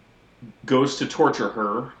goes to torture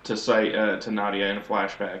her to Nadia in a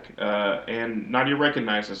flashback, and Nadia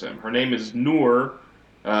recognizes him. Her name is Noor,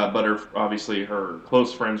 but obviously her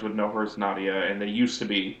close friends would know her as Nadia, and they used to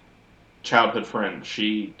be childhood friends.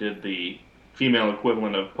 She did the female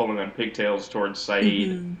equivalent of pulling on pigtails towards Saeed.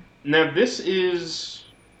 Mm-hmm. Now this is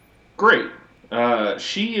great.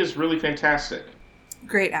 She is really fantastic.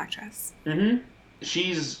 Great actress. Mm-hmm.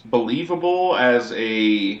 She's believable as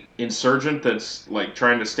a insurgent that's like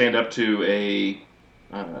trying to stand up to a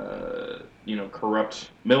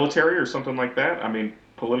corrupt military or something like that. I mean,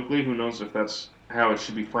 politically, who knows if that's how it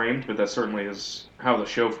should be framed, but that certainly is how the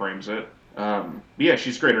show frames it. Yeah,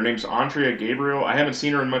 she's great. Her name's Andrea Gabriel. I haven't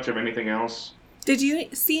seen her in much of anything else. Did you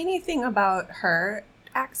see anything about her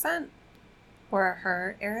accent or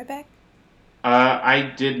her Arabic?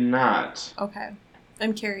 I did not. Okay.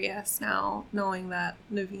 I'm curious now, knowing that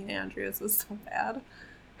Naveen Andrews was so bad,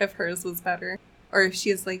 if hers was better. Or if she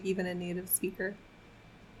is like even a native speaker.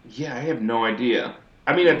 Yeah, I have no idea.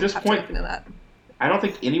 I mean, at this Have to point, look into that. I don't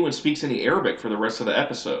think anyone speaks any Arabic for the rest of the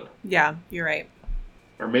episode. Yeah, you're right.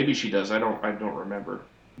 Or maybe she does. I don't remember.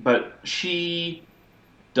 But she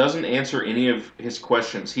doesn't answer any of his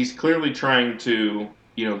questions. He's clearly trying to,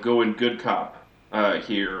 go in good cop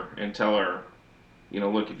here and tell her,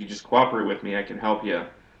 look, if you just cooperate with me, I can help you.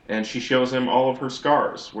 and she shows him all of her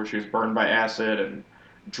scars where she was burned by acid and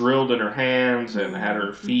drilled in her hands and had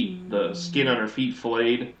her feet, the skin on her feet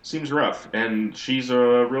filleted. Seems rough, and she's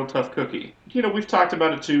a real tough cookie. You know, we've talked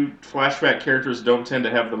about it too. Flashback characters don't tend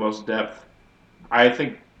to have the most depth. I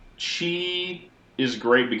think she is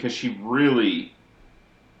great because she really,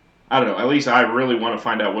 I don't know, at least I really want to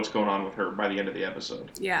find out what's going on with her by the end of the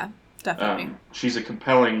episode. Yeah, definitely. She's a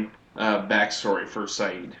compelling backstory for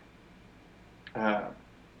Saeed. Uh,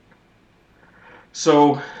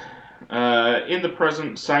 so, in the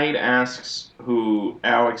present, Saeed asks who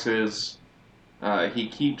Alex is. He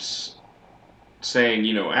keeps saying,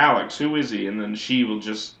 you know, Alex, who is he? And then she will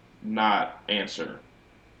just not answer.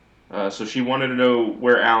 So she wanted to know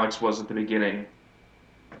where Alex was at the beginning,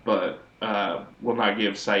 but will not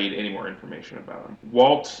give Saeed any more information about him.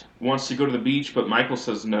 Walt wants to go to the beach, but Michael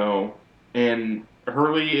says no, and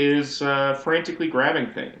Hurley is frantically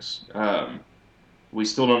grabbing things. We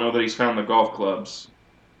still don't know that he's found the golf clubs.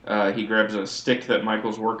 He grabs a stick that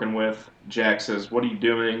Michael's working with. Jack says, "What are you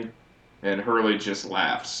doing?" And Hurley just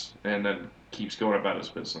laughs and then keeps going about his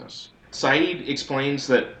business. Saeed explains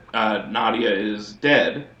that Nadia is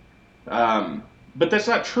dead, but that's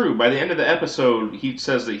not true. By the end of the episode, he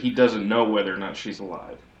says that he doesn't know whether or not she's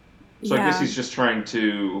alive. So I guess he's just trying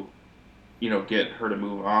to, you know, get her to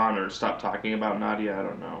move on or stop talking about Nadia. I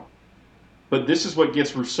don't know. But this is what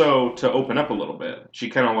gets Rousseau to open up a little bit. She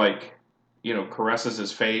kind of like, you know, caresses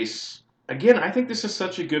his face. Again, I think this is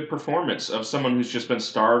such a good performance of someone who's just been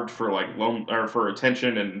starved for like or for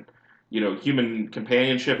attention and, you know, human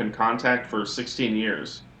companionship and contact for 16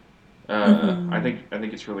 years. I think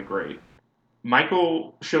it's really great.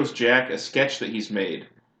 Michael shows Jack a sketch that he's made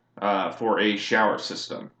for a shower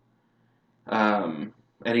system. And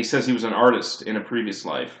he says he was an artist in a previous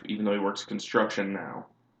life, even though he works construction now.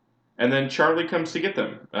 And then Charlie comes to get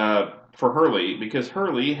them for Hurley because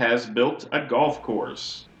Hurley has built a golf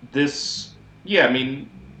course. Yeah, I mean,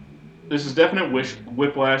 this is definite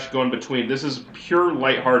whiplash going between. This is pure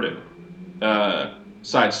lighthearted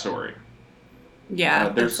side story.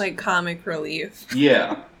 Yeah, it's like comic relief.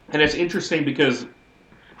 Yeah, and it's interesting because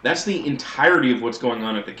that's the entirety of what's going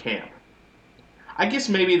on at the camp. I guess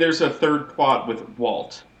maybe there's a third plot with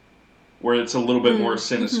Walt, where it's a little bit more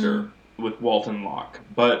sinister with Walt and Locke.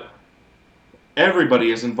 But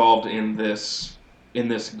everybody is involved in this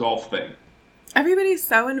golf thing. Everybody's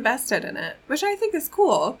so invested in it, which I think is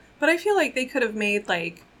cool. But I feel like they could have made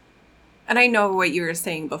like, and I know what you were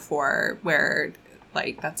saying before, where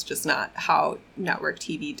like that's just not how network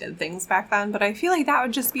TV did things back then. But I feel like that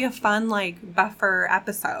would just be a fun like buffer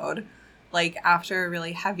episode, like after a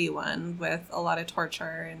really heavy one with a lot of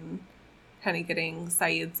torture and kind of getting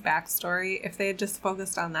Saeed's backstory. If they had just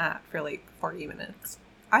focused on that for like 40 minutes,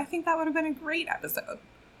 I think that would have been a great episode.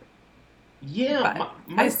 Yeah, but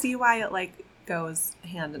I see why it like goes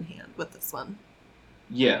hand in hand with this one.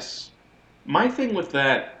 Yes. My thing with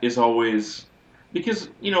that is always because,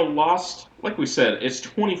 you know, Lost, like we said, it's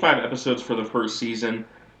 25 episodes for the first season,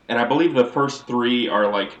 and I believe the first 3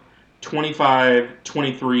 are like 25,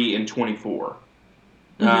 23, and 24.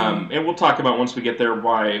 And we'll talk about once we get there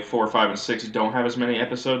why 4, 5, and 6 don't have as many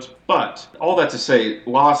episodes. But all that to say,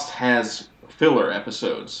 Lost has filler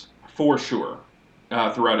episodes for sure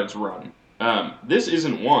throughout its run. This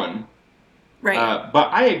isn't one. Right. But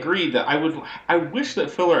I agree that I wish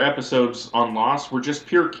that filler episodes on Lost were just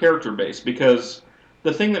pure character based because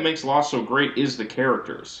the thing that makes Lost so great is the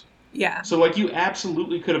characters. Yeah. So like you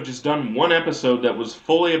absolutely could have just done one episode that was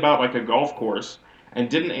fully about like a golf course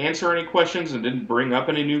and didn't answer any questions and didn't bring up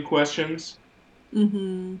any new questions.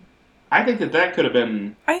 I think that could have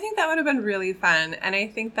been. I think that would have been really fun, and I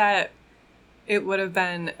think that it would have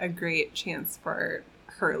been a great chance for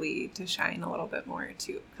Hurley to shine a little bit more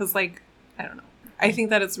too, because like. I don't know. I think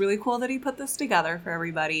that it's really cool that he put this together for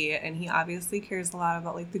everybody, and he obviously cares a lot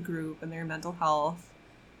about like the group and their mental health,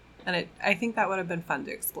 and I think that would have been fun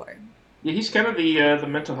to explore. Yeah, he's kind of the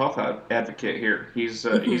mental health advocate here. He's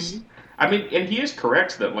I mean, and he is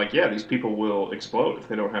correct that like these people will explode if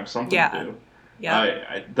they don't have something to do.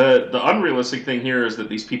 Yeah. The unrealistic thing here is that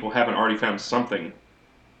these people haven't already found something.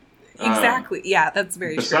 Exactly. Yeah, that's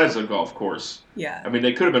very besides true. a golf course. Yeah. I mean,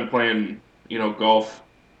 they could have been playing golf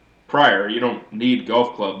prior. You don't need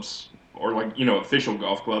golf clubs or like official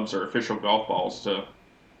golf clubs or official golf balls to.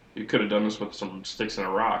 You could have done this with some sticks and a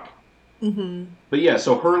rock. But yeah,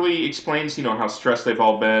 so Hurley explains how stressed they've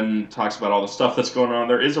all been, talks about all the stuff that's going on.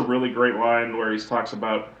 There is a really great line where he talks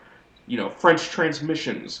about French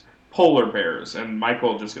transmissions, polar bears, and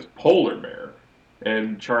Michael just goes polar bear,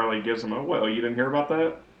 and Charlie gives him a, well, you didn't hear about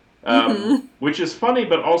that, which is funny,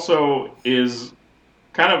 but also is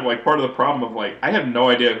kind of like part of the problem of like I have no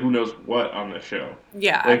idea who knows what on this show.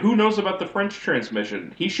 Yeah. Like who knows about the French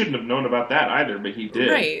transmission? He shouldn't have known about that either, but he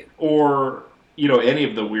did. Right. Or any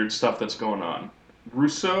of the weird stuff that's going on.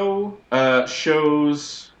 Rousseau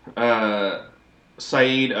shows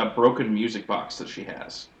Saeed a broken music box that she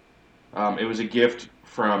has. It was a gift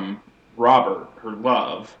from Robert, her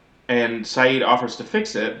love, and Saeed offers to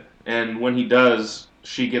fix it. And when he does,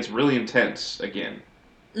 she gets really intense again.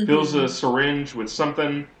 Fills a syringe with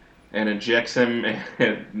something and injects him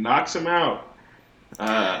and knocks him out.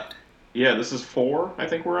 Yeah, this is 4, I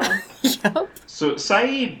think we're on. Yep. So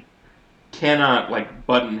Saeed cannot like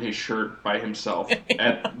button his shirt by himself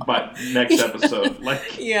but next episode.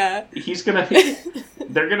 Like yeah.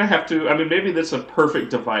 they're gonna have to. I mean, maybe that's a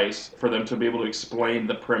perfect device for them to be able to explain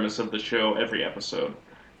the premise of the show every episode.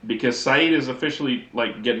 Because Saeed is officially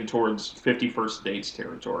like getting towards 51st dates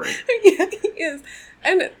territory. Yeah, he is.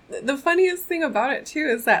 And the funniest thing about it too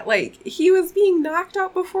is that like he was being knocked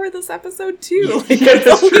out before this episode too. Like, yeah,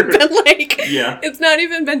 that's true. It's not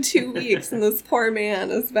even been 2 weeks, and this poor man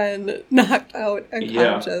has been knocked out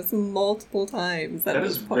unconscious multiple times. That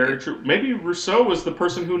is very true. Maybe Rousseau was the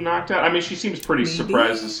person who knocked out. I mean, she seems pretty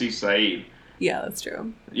surprised to see Saeed. Yeah, that's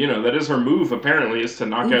true. That is her move, apparently, is to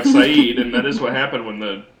knock out Saeed, and that is what happened when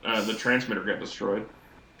the transmitter got destroyed.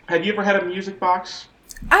 Have you ever had a music box?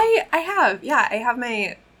 I have, yeah. I have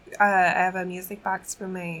I have a music box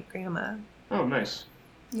from my grandma. Oh, nice.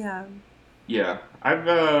 Yeah. Yeah, I've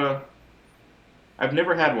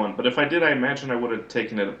never had one, but if I did, I imagine I would have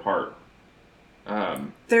taken it apart.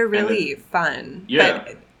 They're really fun.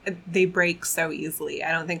 Yeah. But they break so easily.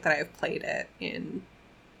 I don't think that I've played it in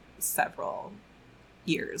several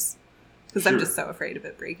years because I'm just so afraid of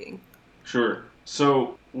it breaking. Sure.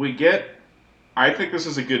 So I think this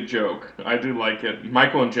is a good joke. I do like it.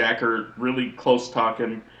 Michael and Jack are really close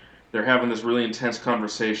talking. They're having this really intense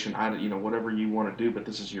conversation. Whatever you want to do, but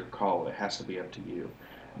this is your call. It has to be up to you.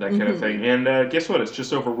 That kind of thing. And guess what? It's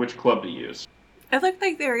just over which club to use. It looked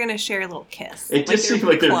like they were going to share a little kiss. It just seemed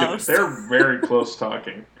like they're very close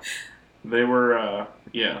talking. They were,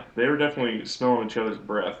 they were definitely smelling each other's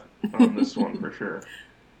breath on this one for sure.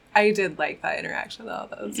 I did like that interaction though.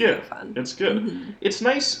 That was really fun. It's good. It's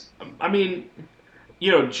nice. I mean,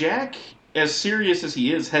 Jack, as serious as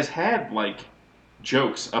he is, has had like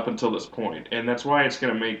jokes up until this point, and that's why it's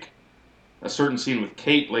going to make a certain scene with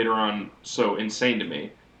Kate later on so insane to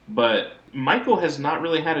me. But Michael has not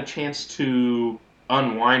really had a chance to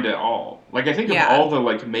unwind at all. Like, I think of all the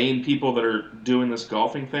like main people that are doing this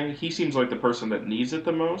golfing thing, he seems like the person that needs it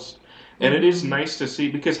the most. And it is nice to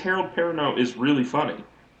see, because Harold Perrineau is really funny.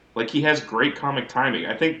 Like, he has great comic timing.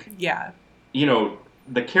 I think,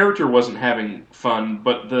 the character wasn't having fun,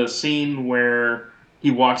 but the scene where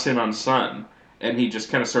he walks in on Sun and he just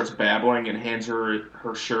kind of starts babbling and hands her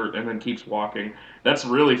her shirt and then keeps walking, that's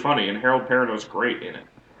really funny, and Harold Perrineau's great in it.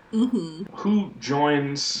 Who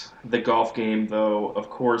joins the golf game, though? Of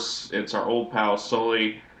course, it's our old pal,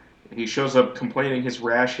 Sully. He shows up complaining his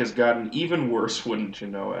rash has gotten even worse, wouldn't you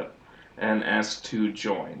know it, and asks to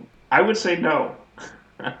join. I would say no.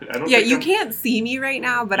 You can't see me right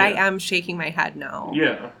now, but I am shaking my head no.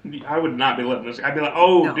 Yeah, I would not be letting this. I'd be like,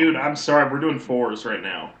 no. Dude, I'm sorry, we're doing 4s right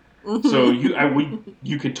now. So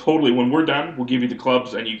you could totally, when we're done, we'll give you the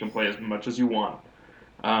clubs and you can play as much as you want.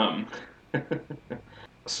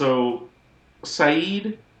 So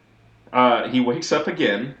Saeed, he wakes up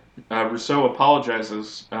again. Rousseau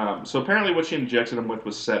apologizes. So apparently what she injected him with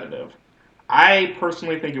was sedative. I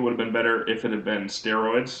personally think it would have been better if it had been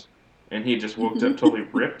steroids and he just woke up totally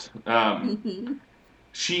ripped.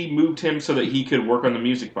 She moved him so that he could work on the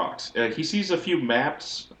music box. He sees a few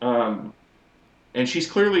maps, and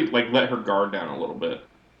she's clearly like let her guard down a little bit.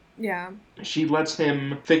 Yeah. She lets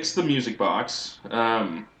him fix the music box,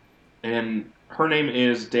 and her name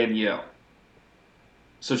is Danielle.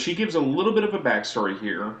 So she gives a little bit of a backstory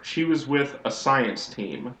here. She was with a science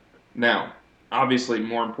team. Now, obviously,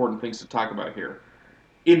 more important things to talk about here.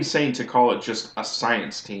 Insane to call it just a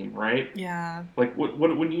science team, right? Yeah. Like, what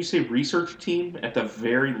when you say research team, at the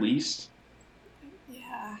very least?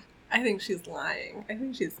 Yeah. I think she's lying. I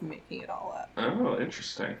think she's making it all up. Oh,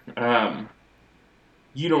 interesting.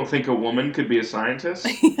 You don't think a woman could be a scientist?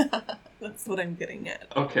 Yeah, that's what I'm getting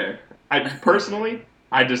at. Okay. Personally,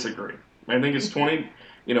 I disagree. I think it's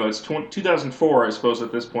 2004, I suppose,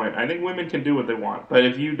 at this point. I think women can do what they want. But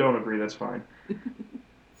if you don't agree, that's fine.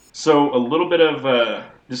 So a little bit of,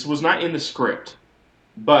 this was not in the script,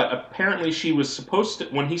 but apparently she was supposed to,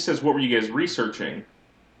 when he says, what were you guys researching?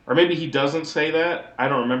 Or maybe he doesn't say that. I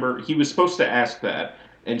don't remember. He was supposed to ask that,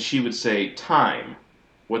 and she would say time.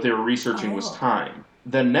 What they were researching was time.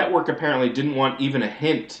 the network apparently didn't want even a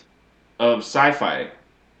hint of sci-fi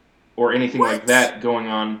or anything like What? that going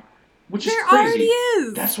on, which is There already crazy.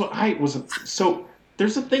 is. That's what I was. So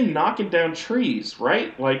there's a thing knocking down trees,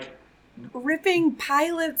 right? Like, Ripping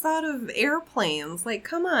pilots out of airplanes. Like,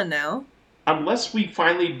 come on now. unless we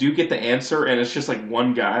finally do get the answer and it's just like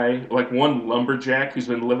one guy, like one lumberjack who's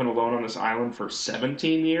been living alone on this island for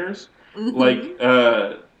 17 years, like,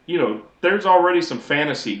 Mm-hmm. there's already some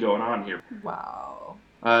fantasy going on here. Wow.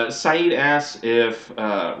 Saeed asks if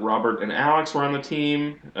Robert and Alex were on the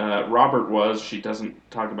team. Robert was. She doesn't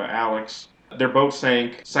talk about Alex. Their boat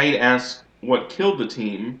sank. Saeed asks what killed the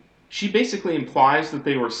team. She basically implies that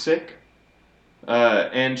they were sick,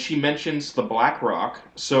 and she mentions the Black Rock.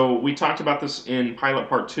 So we talked about this in pilot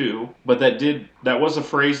part 2, but that was a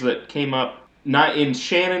phrase that came up not in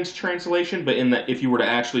Shannon's translation, but in that if you were to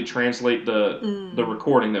actually translate the Mm.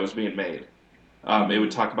 recording that was being made, it would Mm-hmm.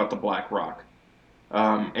 talk about the Black Rock.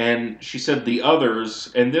 And she said the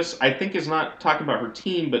others, and this I think is not talking about her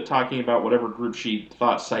team, but talking about whatever group she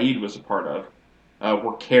thought Saeed was a part of,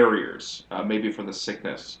 were carriers, maybe for the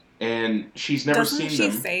sickness. And she's never Doesn't seen she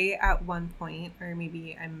them. say at one point, or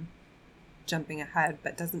maybe I'm jumping ahead,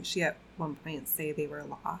 but doesn't she at one point say they were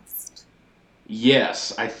lost?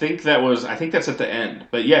 Yes, I think that's at the end.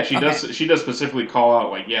 But yeah, Okay. she does specifically call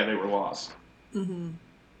out like, yeah, they were lost.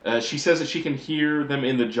 Mm-hmm. She says that she can hear them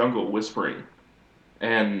in the jungle whispering,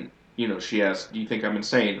 and she asks, "Do you think I'm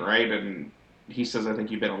insane?" Right? And he says, "I think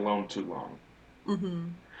you've been alone too long." Mm-hmm.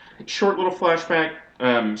 Short little flashback.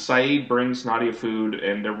 Saeed brings Nadia food,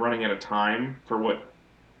 and they're running out of time for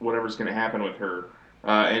whatever's going to happen with her,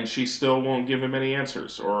 and she still won't give him any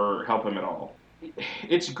answers or help him at all.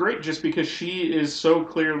 It's great just because she is so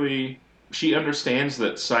clearly she understands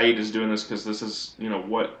that Saeed is doing this because this is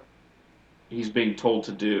what he's being told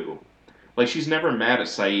to do. Like she's never mad at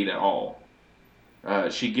Saeed at all.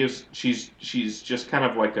 She's just kind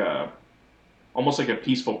of like a almost like a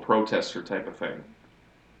peaceful protester type of thing.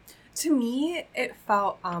 To me, it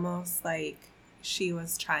felt almost like she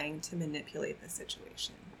was trying to manipulate the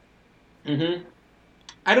situation. Mm-hmm.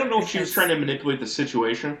 I don't know if she was trying Because, to manipulate the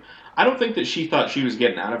situation. I don't think that she thought she was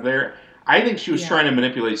getting out of there. I think she was trying yeah, to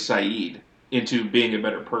manipulate Saeed into being a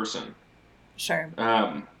better person. sure.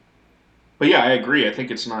 Um, but yeah, I agree. I think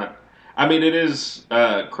it's not. I mean, it is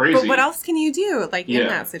But what crazy. else can you do, like, in Yeah.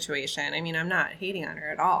 that situation? I mean, I'm not hating on her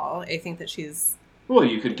at all. I think that she's. Well,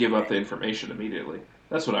 you could give up the information immediately.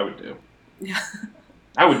 That's what I would do. Yeah.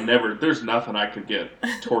 I would never. There's nothing I could get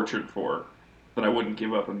tortured for that I wouldn't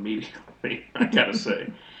give up immediately. I gotta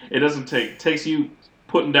say, it doesn't takes you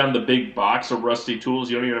putting down the big box of rusty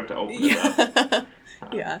tools. You don't even have to open it up.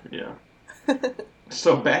 Yeah. Yeah. Yeah.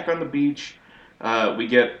 So back on the beach, we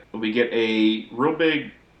get a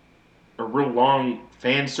real long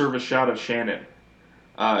fan service shot of Shannon.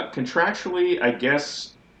 Contractually, I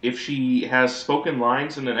guess if she has spoken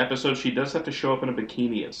lines in an episode, she does have to show up in a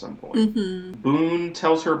bikini at some point. Mm-hmm. Boone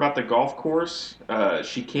tells her about the golf course.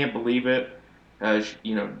 She can't believe it.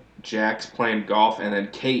 Jack's playing golf, and then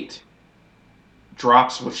Kate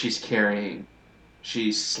drops what she's carrying.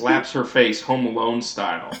 She slaps her face, Home Alone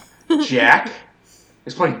style. Jack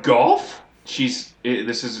is playing golf. This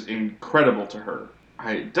is incredible to her.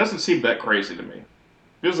 It doesn't seem that crazy to me.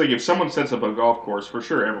 Feels like if someone sets up a golf course, for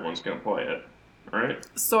sure everyone's gonna play it, right?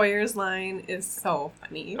 Sawyer's line is so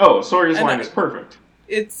funny. Oh, Sawyer's And line is perfect.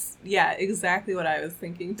 it's, yeah, exactly what I was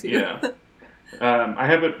thinking too. Yeah. I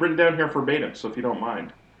have it written down here verbatim, so if you don't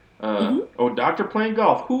mind. Mm-hmm. Oh, doctor playing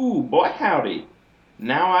golf. Ooh, boy, howdy.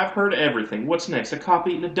 Now I've heard everything. What's next? A cop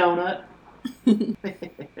eating a donut?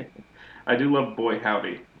 I do love boy,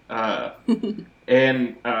 howdy.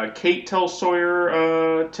 And Kate tells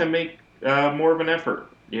Sawyer to make more of an effort,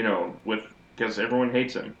 with because everyone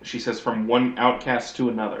hates him. She says from one outcast to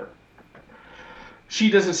another. She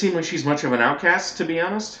doesn't seem like she's much of an outcast, to be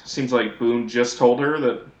honest. Seems like Boone just told her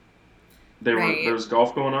that there Right. was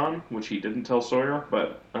golf going on, which he didn't tell Sawyer.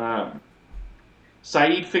 But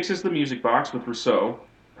Saeed fixes the music box with Rousseau.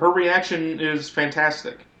 Her reaction is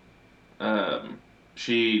fantastic. Um,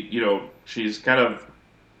 she's kind of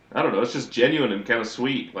I don't know, it's just genuine and kind of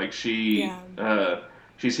sweet. Like Yeah.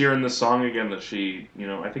 she's hearing this song again that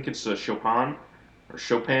I think it's Chopin or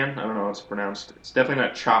Chopin. I don't know how it's pronounced. It's definitely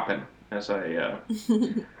not Chopin, as I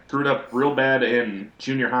screwed up real bad in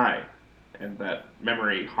junior high, and that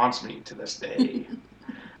memory haunts me to this day.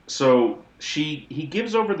 So he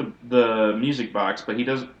gives over the music box, but he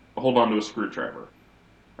does hold on to a screwdriver.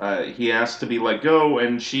 He asks to be let go,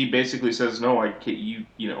 and she basically says, "No, I can't.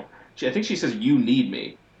 I think she says, "You need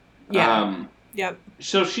me." Yeah. Um, Yep.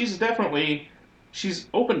 so she's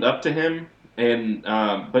opened up to him, and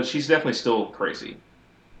but she's definitely still crazy.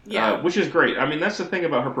 Yeah. Which is great. I mean, that's the thing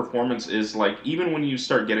about her performance is, like, even when you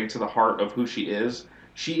start getting to the heart of who she is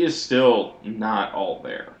still not all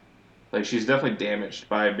there. Like, she's definitely damaged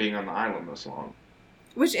by being on the island this long.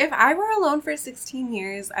 Which, if I were alone for 16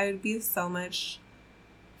 years, I would be so much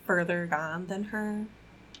further gone than her.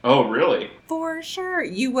 Oh, really? For sure.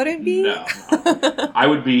 You wouldn't be? No. I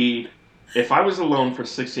would be, if I was alone for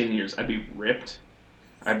 16 years, I'd be ripped.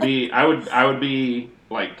 I would be,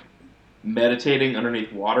 like, meditating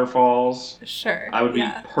underneath waterfalls. Sure. I would be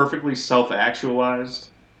Yeah. perfectly self-actualized.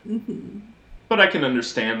 Hmm. But I can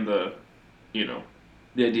understand you know,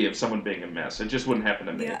 the idea of someone being a mess. It just wouldn't happen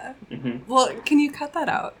to me. Yeah. Hmm. Well, can you cut that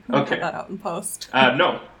out? Can we cut Okay. that out in post?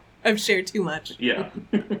 No. I've shared too much. Yeah.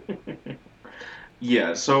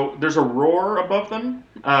 Yeah. So there's a roar above them,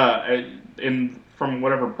 in from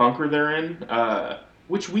whatever bunker they're in,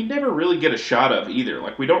 which we never really get a shot of either.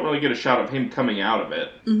 Like we don't really get a shot of him coming out of it.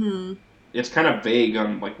 Hmm. It's kind of vague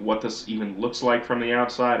on like what this even looks like from the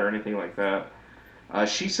outside or anything like that.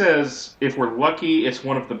 She says if we're lucky, it's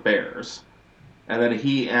one of the bears. And then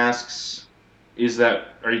he asks, "Is that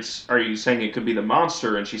are you saying it could be the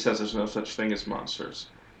monster?" And she says, "There's no such thing as monsters."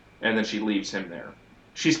 And then she leaves him there.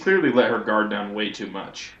 She's clearly let her guard down way too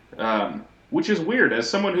much, which is weird. As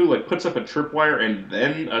someone who like puts up a tripwire and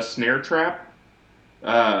then a snare trap,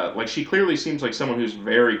 like she clearly seems like someone who's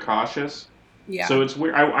very cautious. Yeah. So it's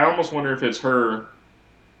weird. I almost wonder if it's her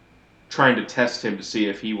trying to test him to see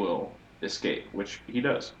if he will escape, which he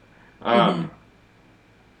does. Hmm. Um,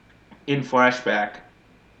 in flashback,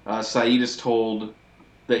 Saeed is told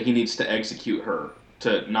that he needs to execute her,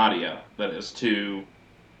 to Nadia, that is, to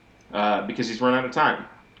because he's run out of time.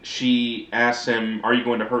 She asks him, "Are you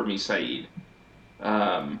going to hurt me, Saeed?"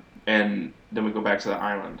 And then we go back to the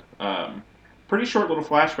island. Pretty short little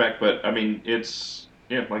flashback, but I mean, it's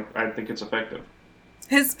yeah, like I think it's effective.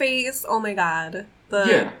 His face, oh my god.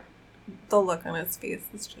 Yeah. The look on his face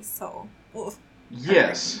is just so heartbreaking.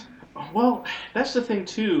 Yes. Well, that's the thing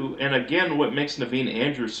too, and again, what makes Naveen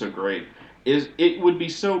Andrews so great is it would be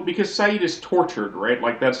so because Saeed is tortured, right?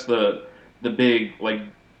 Like that's the big like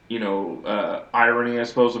irony, I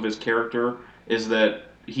suppose, of his character is that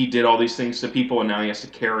he did all these things to people, and now he has to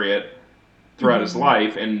carry it throughout his Hmm.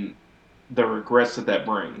 life, and the regrets that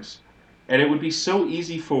brings. And it would be so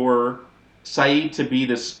easy for Saeed to be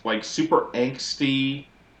this like super angsty,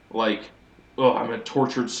 like, oh, I'm a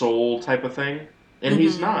tortured soul type of thing, and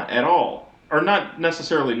he's Hmm. not at all, or not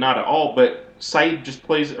necessarily not at all. But Saeed just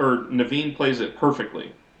plays, or Naveen plays it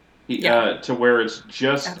perfectly. He Yeah, to where it's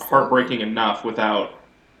just absolutely. heartbreaking enough without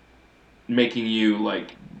making you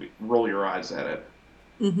like roll your eyes at it.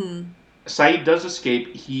 Hmm. Saeed does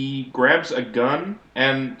escape. He grabs a gun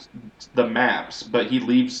and the maps, but he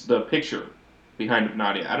leaves the picture behind of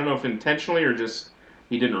Nadia. I don't know if intentionally or just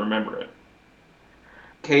he didn't remember it.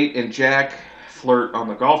 Kate and Jack flirt on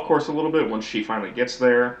the golf course a little bit once she finally gets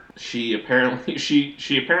there. She apparently she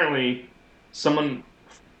apparently someone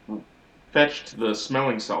fetched the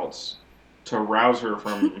smelling salts to rouse her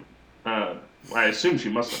from. Uh, I assume she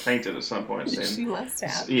must have fainted at some point, She must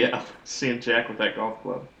have. seeing Jack with that golf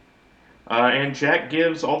club. And Jack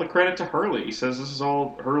gives all the credit to Hurley. He says this is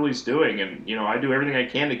all Hurley's doing, and I do everything I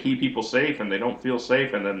can to keep people safe, and they don't feel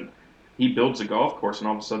safe. And then he builds a golf course, and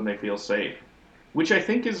all of a sudden they feel safe, which I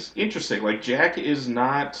think is interesting. Like Jack is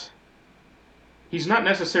not—he's not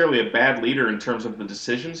necessarily a bad leader in terms of the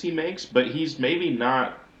decisions he makes, but he's maybe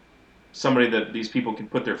not somebody that these people can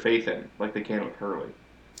put their faith in like they can with Hurley.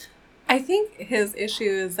 I think his issue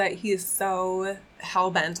is that he's so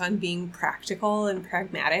hell bent on being practical and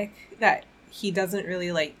pragmatic that he doesn't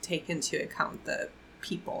really like take into account the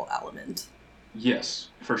people element. Yes,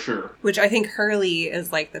 for sure. Which I think Hurley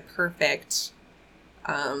is like the perfect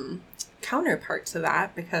um, counterpart to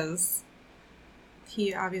that because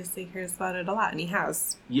he obviously cares about it a lot and he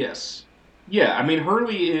has. Yes, yeah. I mean,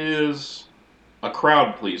 Hurley is a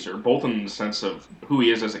crowd pleaser, both in the sense of who he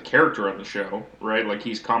is as a character on the show, right? Like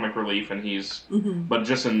he's comic relief, and Hmm. but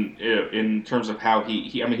just in terms of how I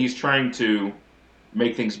mean, he's trying to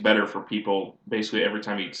make things better for people basically every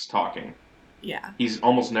time he's talking. Yeah. He's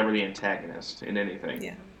almost never the antagonist in anything.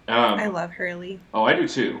 Yeah. I Um, love Hurley. oh, I do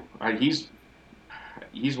too.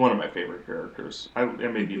 He's one of my favorite characters. I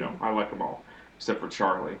mean, Hmm. I like them all except for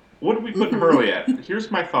Charlie. What are we putting Hmm. Hurley at? Here's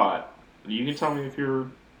my thought. You can tell me if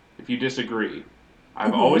you disagree.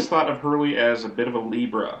 I've Hmm. always thought of Hurley as a bit of a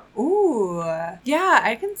Libra. Ooh. Yeah,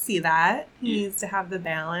 I can see that. He Yeah. needs to have the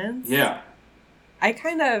balance. Yeah. I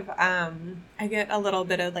kind of I get a little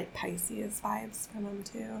bit of like Pisces vibes from him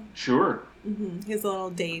too. Sure. He's a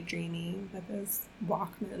little daydreamy with his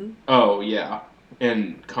Walkman. Oh yeah.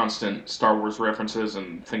 and constant Star Wars references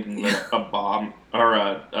and thinking that a bomb or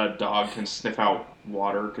a dog can sniff out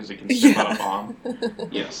water because it can sniff out a bomb.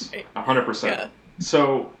 Yes, 100%. Yeah.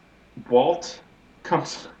 So Walt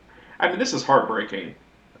comes. I mean, this is heartbreaking.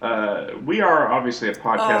 We are obviously a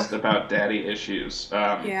podcast about daddy issues.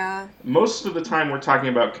 Yeah. Most of the time, we're talking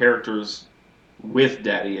about characters with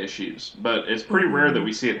daddy issues, but it's pretty rare that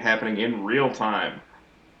we see it happening in real time.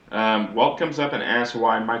 Walt comes up and asks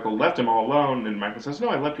why Michael left him all alone, and Michael says, "No,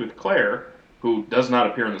 I left you with Claire," who does not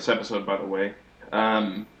appear in this episode, by the way.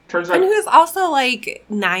 Turns out, and who's also like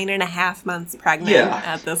 9.5 months pregnant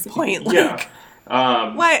at this point. Like,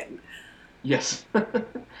 what? Yes.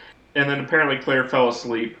 And then apparently Claire fell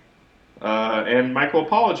asleep, and Michael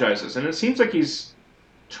apologizes, and it seems like he's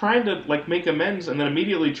trying to like make amends, and then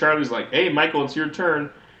immediately Charlie's like, "Hey, Michael, it's your turn."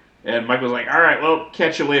 And Michael's like, "All right, well,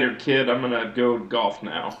 catch you later, kid. I'm gonna go golf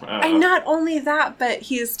now." And not only that, but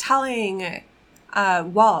he's telling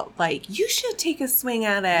Walt, like, you should take a swing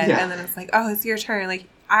at it. Yeah. And then it's like, oh, it's your turn. Like,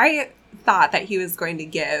 I thought that he was going to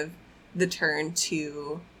give the turn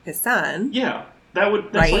to his son. Yeah,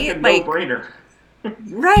 that's like a no-brainer.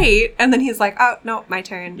 Right. And then he's like, oh, no, my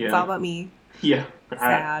turn. Yeah. It's all about me. Yeah.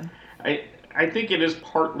 Sad. I think it is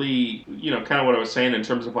partly, kind of what I was saying in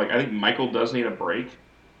terms of, like, I think Michael does need a break.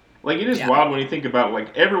 Like, it is wild when you think about,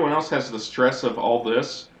 like, everyone else has the stress of all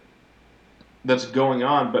this that's going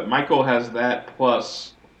on, but Michael has that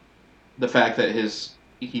plus the fact that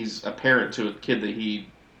he's a parent to a kid that he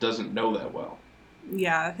doesn't know that well.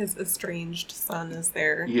 Yeah, his estranged son is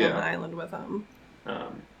there on the island with him.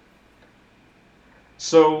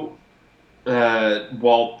 So,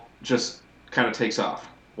 Walt just kind of takes off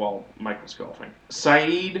while Michael's golfing.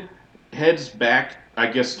 Saeed heads back, I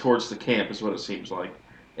guess, towards the camp is what it seems like.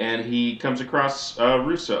 And he comes across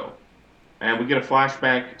Russo. And we get a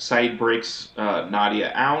flashback. Saeed breaks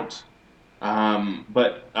Nadia out.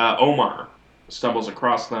 But Omar stumbles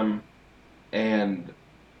across them. And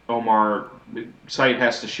Saeed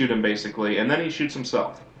has to shoot him, basically. And then he shoots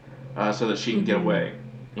himself so that she can get away.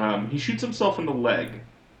 He shoots himself in the leg.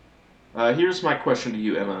 Here's my question to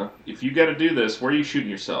you, Emma. If you got to do this, where are you shooting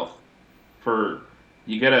yourself? I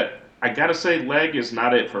gotta say, leg is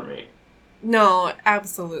not it for me. No,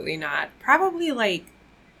 absolutely not. Probably like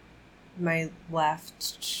my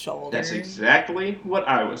left shoulder. That's exactly what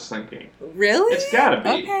I was thinking. Really? It's gotta be.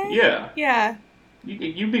 Okay. Yeah. Yeah.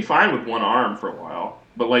 You'd be fine with one arm for a while,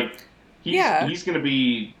 but like he's gonna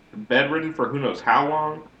be bedridden for who knows how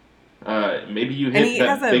long. Maybe you hit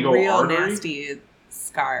that big old artery. And he has a real nasty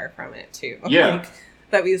scar from it too. Yeah. Like,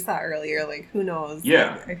 that we saw earlier. Like, who knows?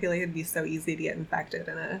 Yeah. Like, I feel like it'd be so easy to get infected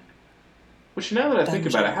in a. Which, now that I think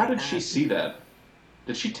about it, how did she see that?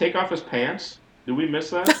 Did she take off his pants? Did we miss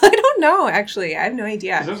that? I don't know, actually. I have no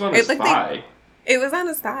idea. Because it was on his thigh. It was on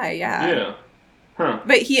his thigh, yeah. Yeah. Huh.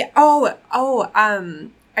 But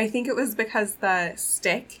I think it was because the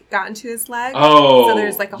stick got into his leg. Oh, so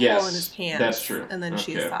there's like a hole in his pants. That's true. And then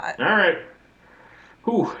she saw it. All right.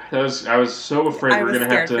 Whew. I was so afraid we were going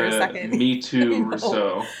to have to Me Too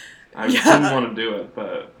Rousseau. I didn't want to do it,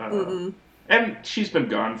 but... And she's been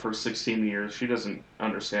gone for 16 years. She doesn't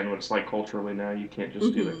understand what it's like culturally now. You can't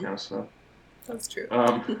just do that kind of stuff. That's true.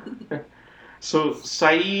 So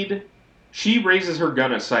Saeed, she raises her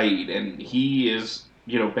gun at Saeed, and he is,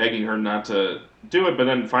 begging her not to do it, but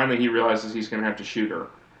then finally he realizes he's going to have to shoot her.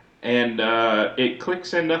 And it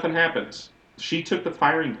clicks and nothing happens. She took the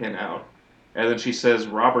firing pin out, and then she says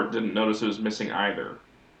Robert didn't notice it was missing either.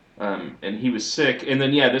 And he was sick. And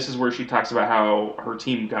then, this is where she talks about how her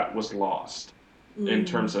team was lost in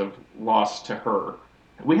terms of lost to her.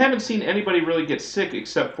 We haven't seen anybody really get sick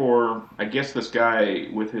except for, I guess, this guy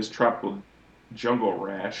with his tropical jungle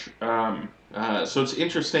rash. So it's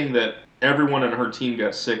interesting that everyone on her team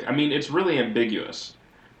got sick. I mean, it's really ambiguous,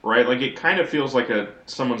 right? Like, it kind of feels like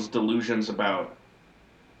someone's delusions about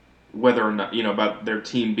whether or not, about their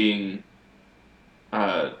team being,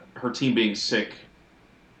 her team being sick,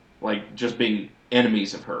 like, just being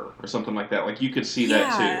enemies of her or something like that. Like, you could see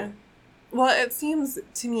that too. Well, it seems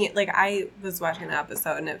to me, like, I was watching the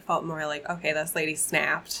episode and it felt more like, okay, this lady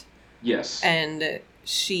snapped. Yes. And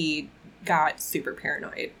she got super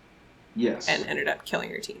paranoid. Yes. And ended up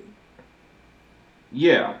killing her team.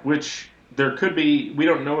 Yeah, which there could be, we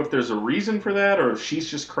don't know if there's a reason for that or if she's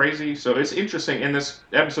just crazy. So it's interesting, and this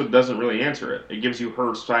episode doesn't really answer it. It gives you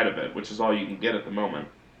her side of it, which is all you can get at the moment.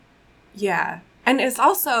 Yeah. And it's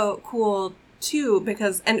also cool, too,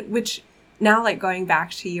 because, which, now, like, going back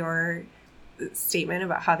to your statement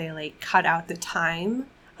about how they, like, cut out the time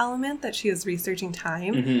element, that she was researching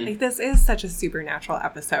time, like, this is such a supernatural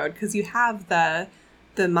episode, because you have the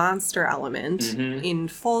monster element in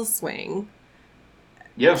full swing,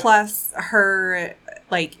 Yeah. Plus her,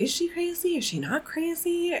 like, is she crazy? Is she not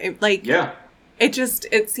crazy? Yeah.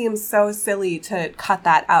 It seems so silly to cut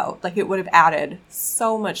that out. Like, it would have added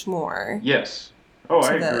so much more Yes. Oh,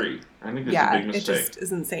 I to the, agree. I think it's a yeah, big it mistake. just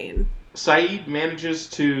is insane. Saeed manages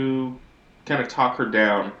to kind of talk her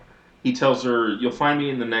down. He tells her, "You'll find me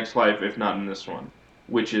in the next life, if not in this one,"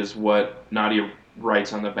 which is what Nadia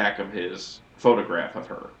writes on the back of his photograph of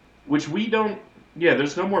her. Which we don't. Yeah,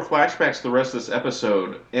 there's no more flashbacks the rest of this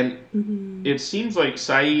episode, and Mm-hmm. it seems like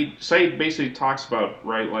Saeed basically talks about,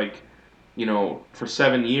 right, like, for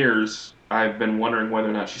 7 years I've been wondering whether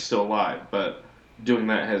or not she's still alive, but doing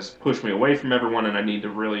that has pushed me away from everyone, and I need to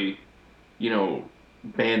really, you know,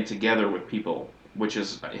 band together with people, which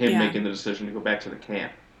is him Yeah. making the decision to go back to the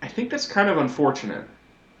camp. I think that's kind of unfortunate,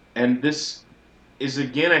 and this is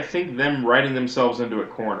again, I think, them writing themselves into a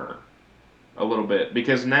corner a little bit,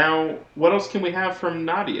 because now what else can we have from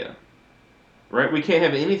Nadia? Right? We can't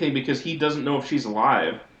have anything because he doesn't know if she's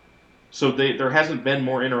alive. So there hasn't been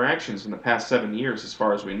more interactions in the past 7 years, as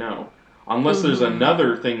far as we know, unless there's Mm-hmm.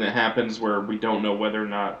 another thing that happens where we don't know whether or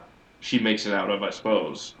not she makes it out of. I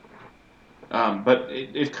suppose, but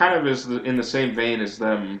it kind of is in the same vein as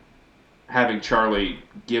them having Charlie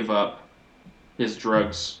give up his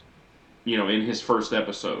drugs, in his first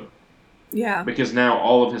episode, Yeah. because now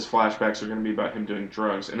all of his flashbacks are going to be about him doing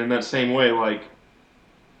drugs, and in that same way, like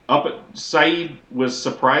Saeed was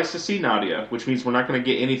surprised to see Nadia, which means we're not going to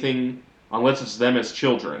get anything unless it's them as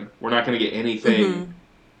children. We're not going to get anything Mm-hmm.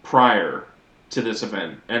 prior to this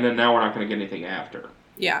event, and then now we're not going to get anything after.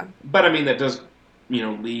 Yeah. But I mean, that does,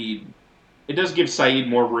 lead. It does give Saeed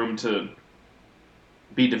more room to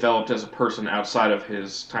be developed as a person outside of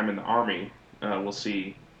his time in the army. We'll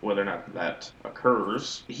see whether or not that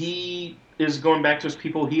occurs. He is going back to his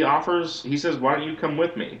people. He offers. He says, "Why don't you come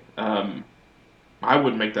with me?" I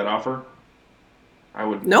would make that offer. I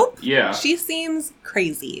would. Nope. Yeah. She seems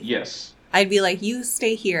crazy. Yes. I'd be like, you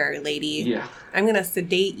stay here, lady. Yeah. I'm going to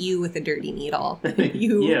sedate you with a dirty needle.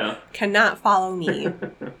 You Yeah. cannot follow me.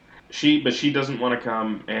 But she doesn't want to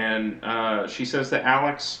come, and she says that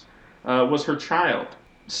Alex was her child.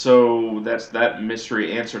 So that's that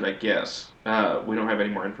mystery answered, I guess. We don't have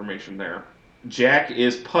any more information there. Jack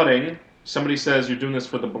is putting. Somebody says you're doing this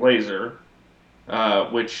for the Blazer,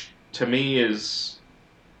 which to me is.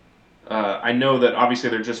 I know that obviously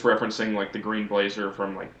they're just referencing like the green blazer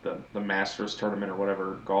from like the Masters tournament or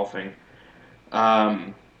whatever golfing.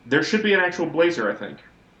 There should be an actual blazer, I think,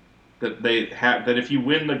 that they have, that if you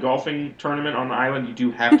win the golfing tournament on the island, you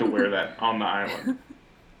do have to wear that on the island.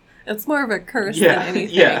 It's more of a curse than Yeah,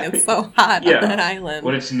 anything. yeah, It's so hot on yeah. that When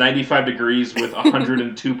island. it's 95 degrees with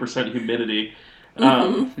 102% humidity,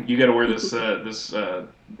 Mm-hmm. you got to wear this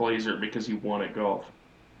blazer because you won at golf,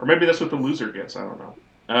 or maybe that's what the loser gets. I don't know.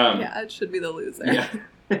 Um, Yeah, it should be the loser.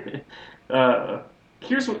 yeah. uh,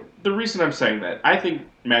 here's the reason I'm saying that. I think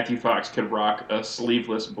Matthew Fox could rock a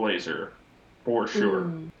sleeveless blazer for sure.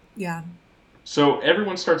 Mm, yeah. So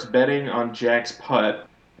everyone starts betting on Jack's putt,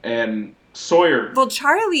 and Sawyer. Well,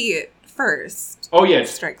 Charlie first Oh yeah,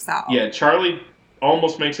 strikes out. yeah. Charlie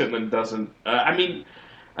almost makes it and then doesn't. I mean,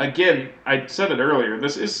 again, I said it earlier.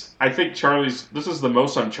 I think Charlie's. This is the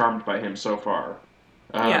most I'm charmed by him so far.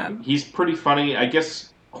 Yeah. He's pretty funny. I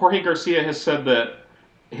guess Jorge Garcia has said that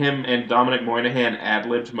him and Dominic Moynihan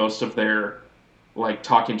ad-libbed most of their like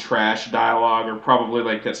talking trash dialogue, or probably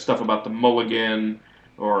like that stuff about the mulligan,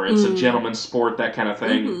 or it's a Mm. gentleman's sport, that kind of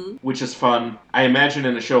thing, Mm-hmm. which is fun. I imagine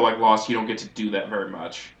in a show like Lost, you don't get to do that very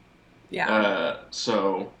much. Yeah.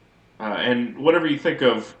 And whatever you think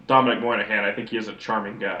of Dominic Moynihan, I think he is a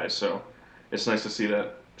charming guy. So it's nice to see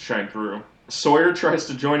that shine through. Sawyer tries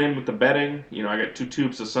to join in with the betting. I got 2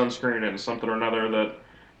 tubes of sunscreen and something or another that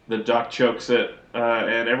the duck chokes it,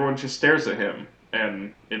 and everyone just stares at him,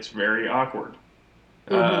 and it's very awkward.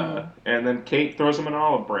 Mm-hmm. And then Kate throws him an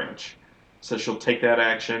olive branch. Says she'll take that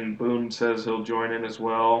action. Boone says he'll join in as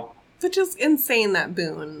well. Which is insane that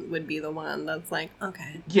Boone would be the one that's like,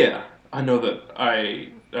 okay. Yeah, I know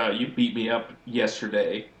that you beat me up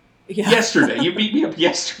yesterday. Yeah. Yesterday, you beat me up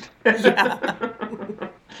yesterday. Yeah.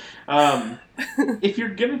 um, if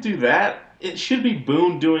you're gonna do that, it should be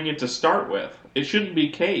Boone doing it to start with. It shouldn't be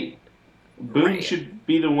Kate. Boone Right. should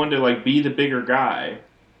be the one to like be the bigger guy,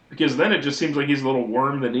 because then it just seems like he's a little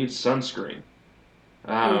worm that needs sunscreen.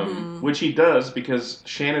 Mm-hmm. Which he does, because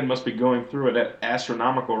Shannon must be going through it at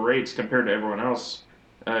astronomical rates compared to everyone else,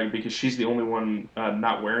 because she's the only one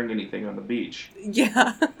not wearing anything on the beach.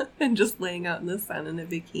 Yeah. And just laying out in the sun in a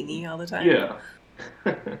bikini all the time. Yeah.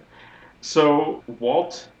 So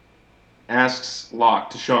Walt asks Locke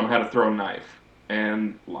to show him how to throw a knife,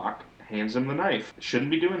 and Locke hands him the knife.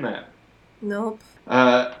 Shouldn't be doing that. Nope.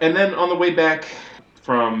 And then on the way back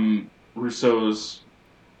from Rousseau's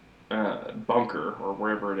bunker, or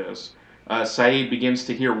wherever it is, Saeed begins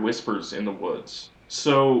to hear whispers in the woods.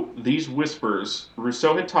 So these whispers,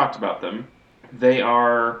 Rousseau had talked about them. They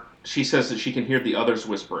are, she says that she can hear the others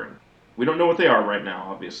whispering. We don't know what they are right now,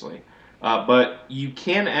 obviously. But you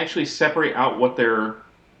can actually separate out what they're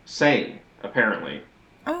saying, apparently.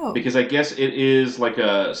 Oh. Because I guess it is like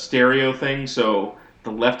a stereo thing, so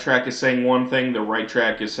the left track is saying one thing, the right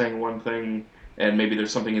track is saying one thing, and maybe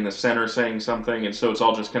there's something in the center saying something, and so it's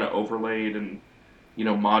all just kind of overlaid and,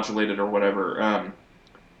 modulated or whatever.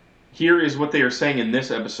 Here is what they are saying in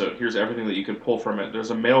this episode. Here's everything that you can pull from it.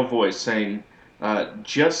 There's a male voice saying,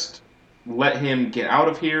 just let him get out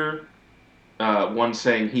of here. One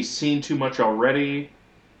saying, he's seen too much already.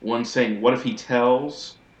 One saying, what if he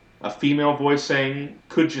tells? A female voice saying,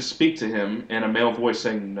 could you speak to him? And a male voice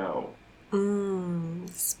saying, no.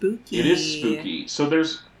 Spooky. It is spooky. So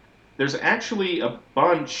there's actually a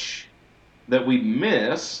bunch that we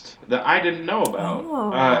missed that I didn't know about.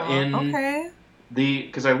 Okay.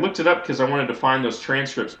 Because I looked it up because I wanted to find those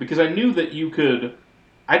transcripts because I knew that you could.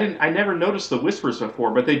 I never noticed the whispers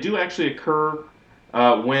before, but they do actually occur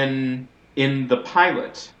when in the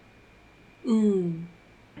pilot.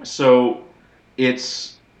 So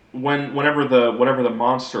it's whenever the whatever the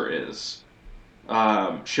monster is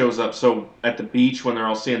shows up. So at the beach when they're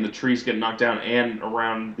all seeing the trees get knocked down and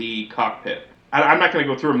around the cockpit. I'm not going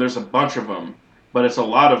to go through them. There's a bunch of them, but it's a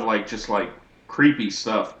lot of just creepy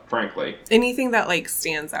stuff, frankly. Anything that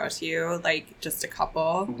stands out to you, just a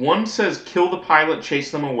couple? One says kill the pilot, chase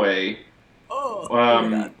them away. Oh my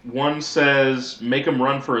God. One says make him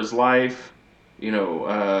run for his life.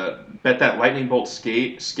 Bet that lightning bolt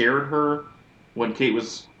scared her when Kate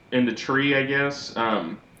was in the tree, I guess.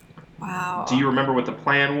 Wow. Do you remember what the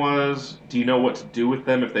plan was? Do you know what to do with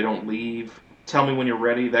them if they don't leave? Tell me when you're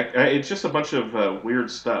ready. It's just a bunch of weird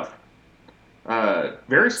stuff.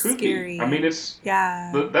 Very spooky. Scary. I mean, that's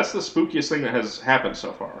the spookiest thing that has happened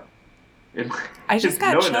so far. I just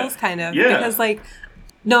got chills, that. kind of, yeah. Because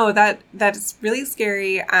no, that's really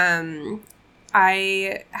scary.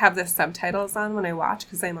 I have the subtitles on when I watch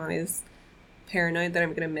because I'm always paranoid that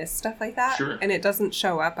I'm going to miss stuff like that. Sure. And it doesn't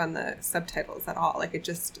show up on the subtitles at all. It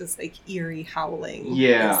just is eerie howling.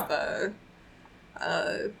 Yeah. Is the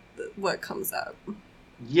what comes up.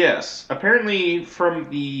 Yes. Apparently from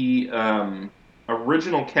the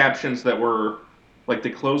original captions that were the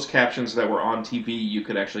closed captions that were on TV, you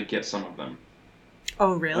could actually get some of them.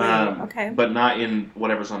 Oh, really? Okay. But not in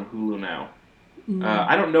whatever's on Hulu now.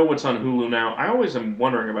 I don't know what's on Hulu now. I always am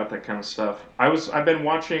wondering about that kind of stuff. I've been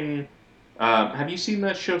watching. Have you seen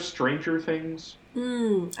that show Stranger Things?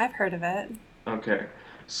 I've heard of it. Okay,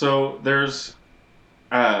 so there's.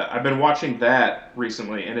 I've been watching that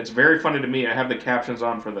recently, and it's very funny to me. I have the captions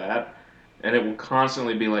on for that, and it will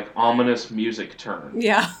constantly be ominous music turn.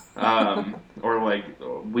 Yeah. Or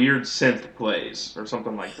weird synth plays or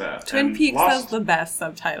something like that. Twin Peaks has the best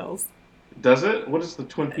subtitles. Does it? What is the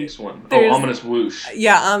Twin Peaks one? Ominous Whoosh.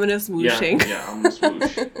 Yeah, Ominous Whooshing. Yeah, Ominous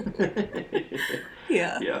Whoosh.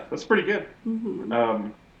 Yeah. Yeah, that's pretty good.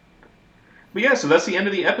 But yeah, so that's the end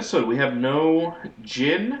of the episode. We have no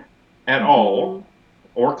Jin at all,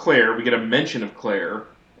 or Claire. We get a mention of Claire.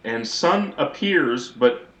 And Sun appears,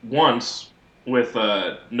 but once, with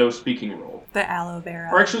no speaking role. The aloe vera.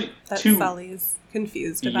 Or actually, that two. Sully's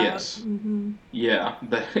confused about. Yes. Yeah.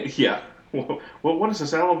 Yeah. Well, what is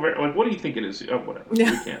this aloe vera? What do you think it is? Oh, whatever.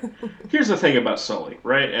 Yeah. We can't. Here's the thing about Sully,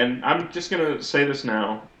 right? And I'm just going to say this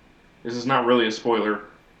now. This is not really a spoiler.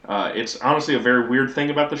 It's honestly a very weird thing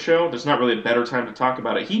about the show. There's not really a better time to talk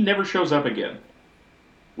about it. He never shows up again.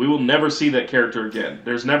 We will never see that character again.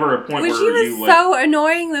 There's never a point where he was so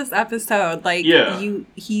annoying this episode.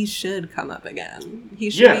 He should come up again. He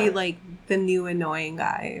should be the new annoying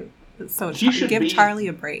guy. So give Charlie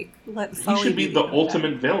a break. Let Sully he should be the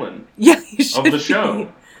ultimate villain. Yeah, he should of the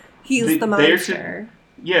show. He's the monster.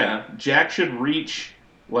 Jack should reach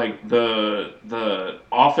the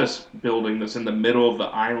office building that's in the middle of the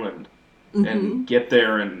island and get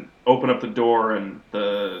there and open up the door and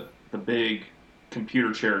the big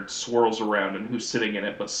computer chair swirls around and who's sitting in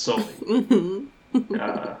it but Sully.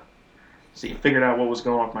 So you figured out what was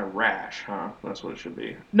going on with my rash, huh? That's what it should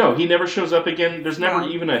be. No, he never shows up again. There's never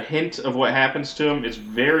even a hint of what happens to him. It's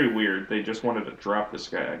very weird. They just wanted to drop this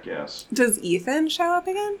guy, I guess. Does Ethan show up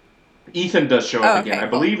again? Ethan does show up again. Okay, I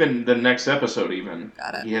believe in the next episode even.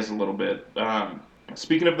 Got it. He has a little bit.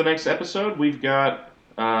 Speaking of the next episode, we've got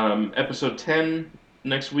episode 10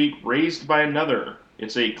 next week, Raised by Another.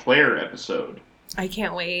 It's a Claire episode. I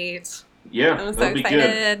can't wait. Yeah, I'm so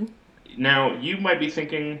excited. Good. Now, you might be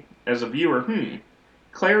thinking, as a viewer,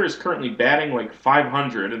 Claire is currently batting like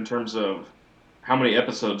 500 in terms of how many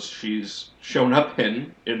episodes she's shown up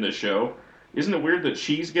in the show. Isn't it weird that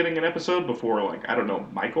she's getting an episode before, like, I don't know,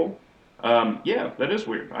 Michael? Yeah, that is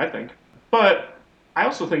weird, I think. But I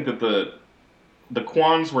also think that the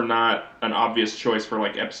Kwans were not an obvious choice for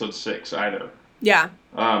like episode 6 either. Yeah.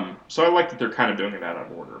 So I like that they're kind of doing it out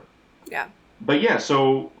of order. Yeah. But yeah,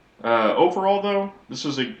 so overall though, this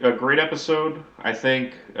was a great episode. I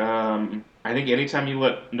think anytime you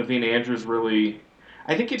let Naveen Andrews really,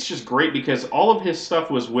 I think it's just great because all of his stuff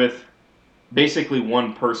was with basically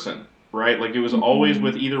one person, right? Like it was always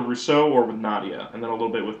with either Rousseau or with Nadia, and then a little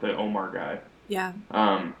bit with the Omar guy. Yeah.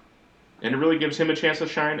 And it really gives him a chance to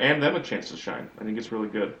shine and them a chance to shine. I think it's really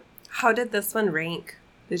good. How did this one rank?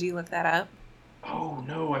 Did you look that up? Oh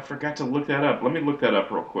no, I forgot to look that up. Let me look that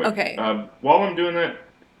up real quick. Okay. While I'm doing that,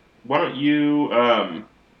 why don't you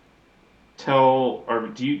tell, or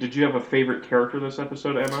did you have a favorite character this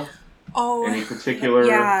episode, Emma? Oh, any particular?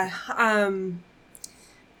 Yeah.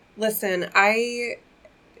 Listen, I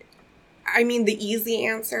mean, the easy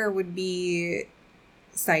answer would be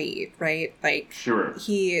Sayid, right? Like, sure,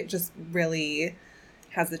 he just really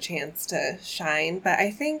has a chance to shine. But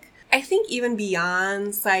I think even beyond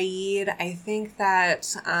Sayid, I think that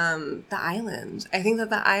the island. I think that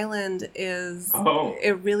the island is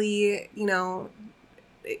it really,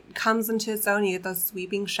 it comes into its own. You get those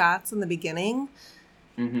sweeping shots in the beginning.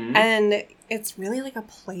 Mm-hmm. And it's really like a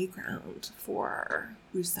playground for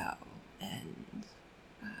Rousseau and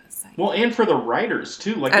Sayid. Well, and for the writers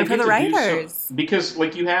too. Like, and for the writers, because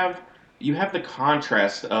like you have the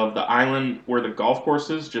contrast of the island where the golf course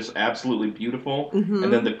is just absolutely beautiful,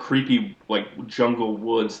 and then the creepy like jungle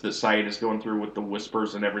woods that Sayid is going through with the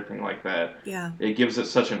whispers and everything like that. Yeah, it gives it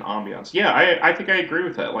such an ambiance. Yeah, I think I agree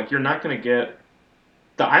with that. Like, you're not going to get,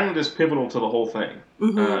 the island is pivotal to the whole thing.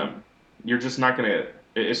 You're just not going to.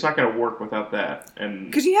 It's not going to work without that.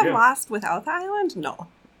 And could you have Lost without the island? No.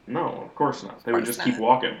 No, of course not. They would just keep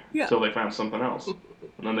walking until they found something else.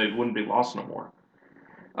 And then they wouldn't be lost no more.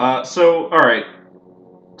 So, all right.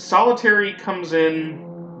 Solitary comes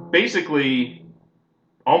in basically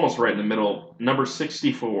almost right in the middle, number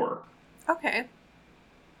 64. Okay.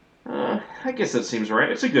 I guess that seems right.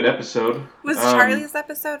 It's a good episode. Was Charlie's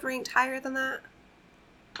episode ranked higher than that?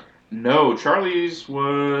 No, Charlie's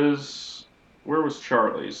was... Where was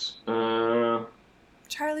Charlie's?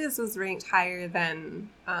 Charlie's was ranked higher than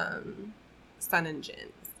Sun and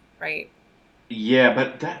Jin's, right? Yeah,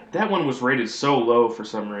 but that one was rated so low for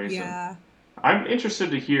some reason. Yeah. I'm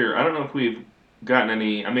interested to hear. I don't know if we've gotten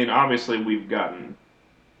any... I mean, obviously we've gotten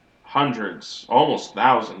hundreds, almost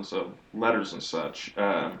thousands of letters and such.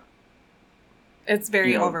 It's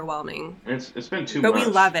very overwhelming. It's been too much. But we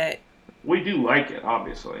love it. We do like it,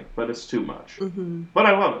 obviously, but it's too much. But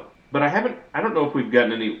I love it. But I don't know if we've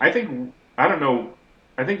gotten any... I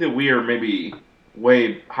think that we are maybe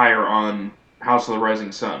way higher on House of the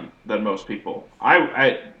Rising Sun than most people.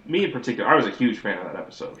 Me in particular, I was a huge fan of that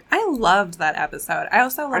episode. I loved that episode. I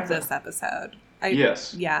also loved this episode.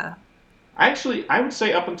 Yes. Yeah. Actually, I would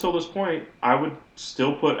say up until this point, I would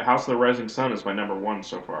still put House of the Rising Sun as my number one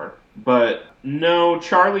so far. But no,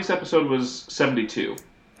 Charlie's episode was 72.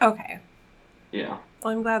 Okay. Yeah.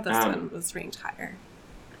 Well, I'm glad this one was ranked higher.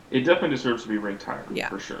 It definitely deserves to be ranked higher,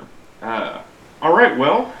 for sure. All right,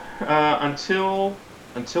 well, until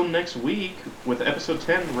next week with episode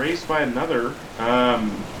 10, Raised by Another,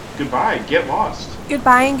 goodbye, get lost.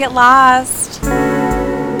 Goodbye and get lost.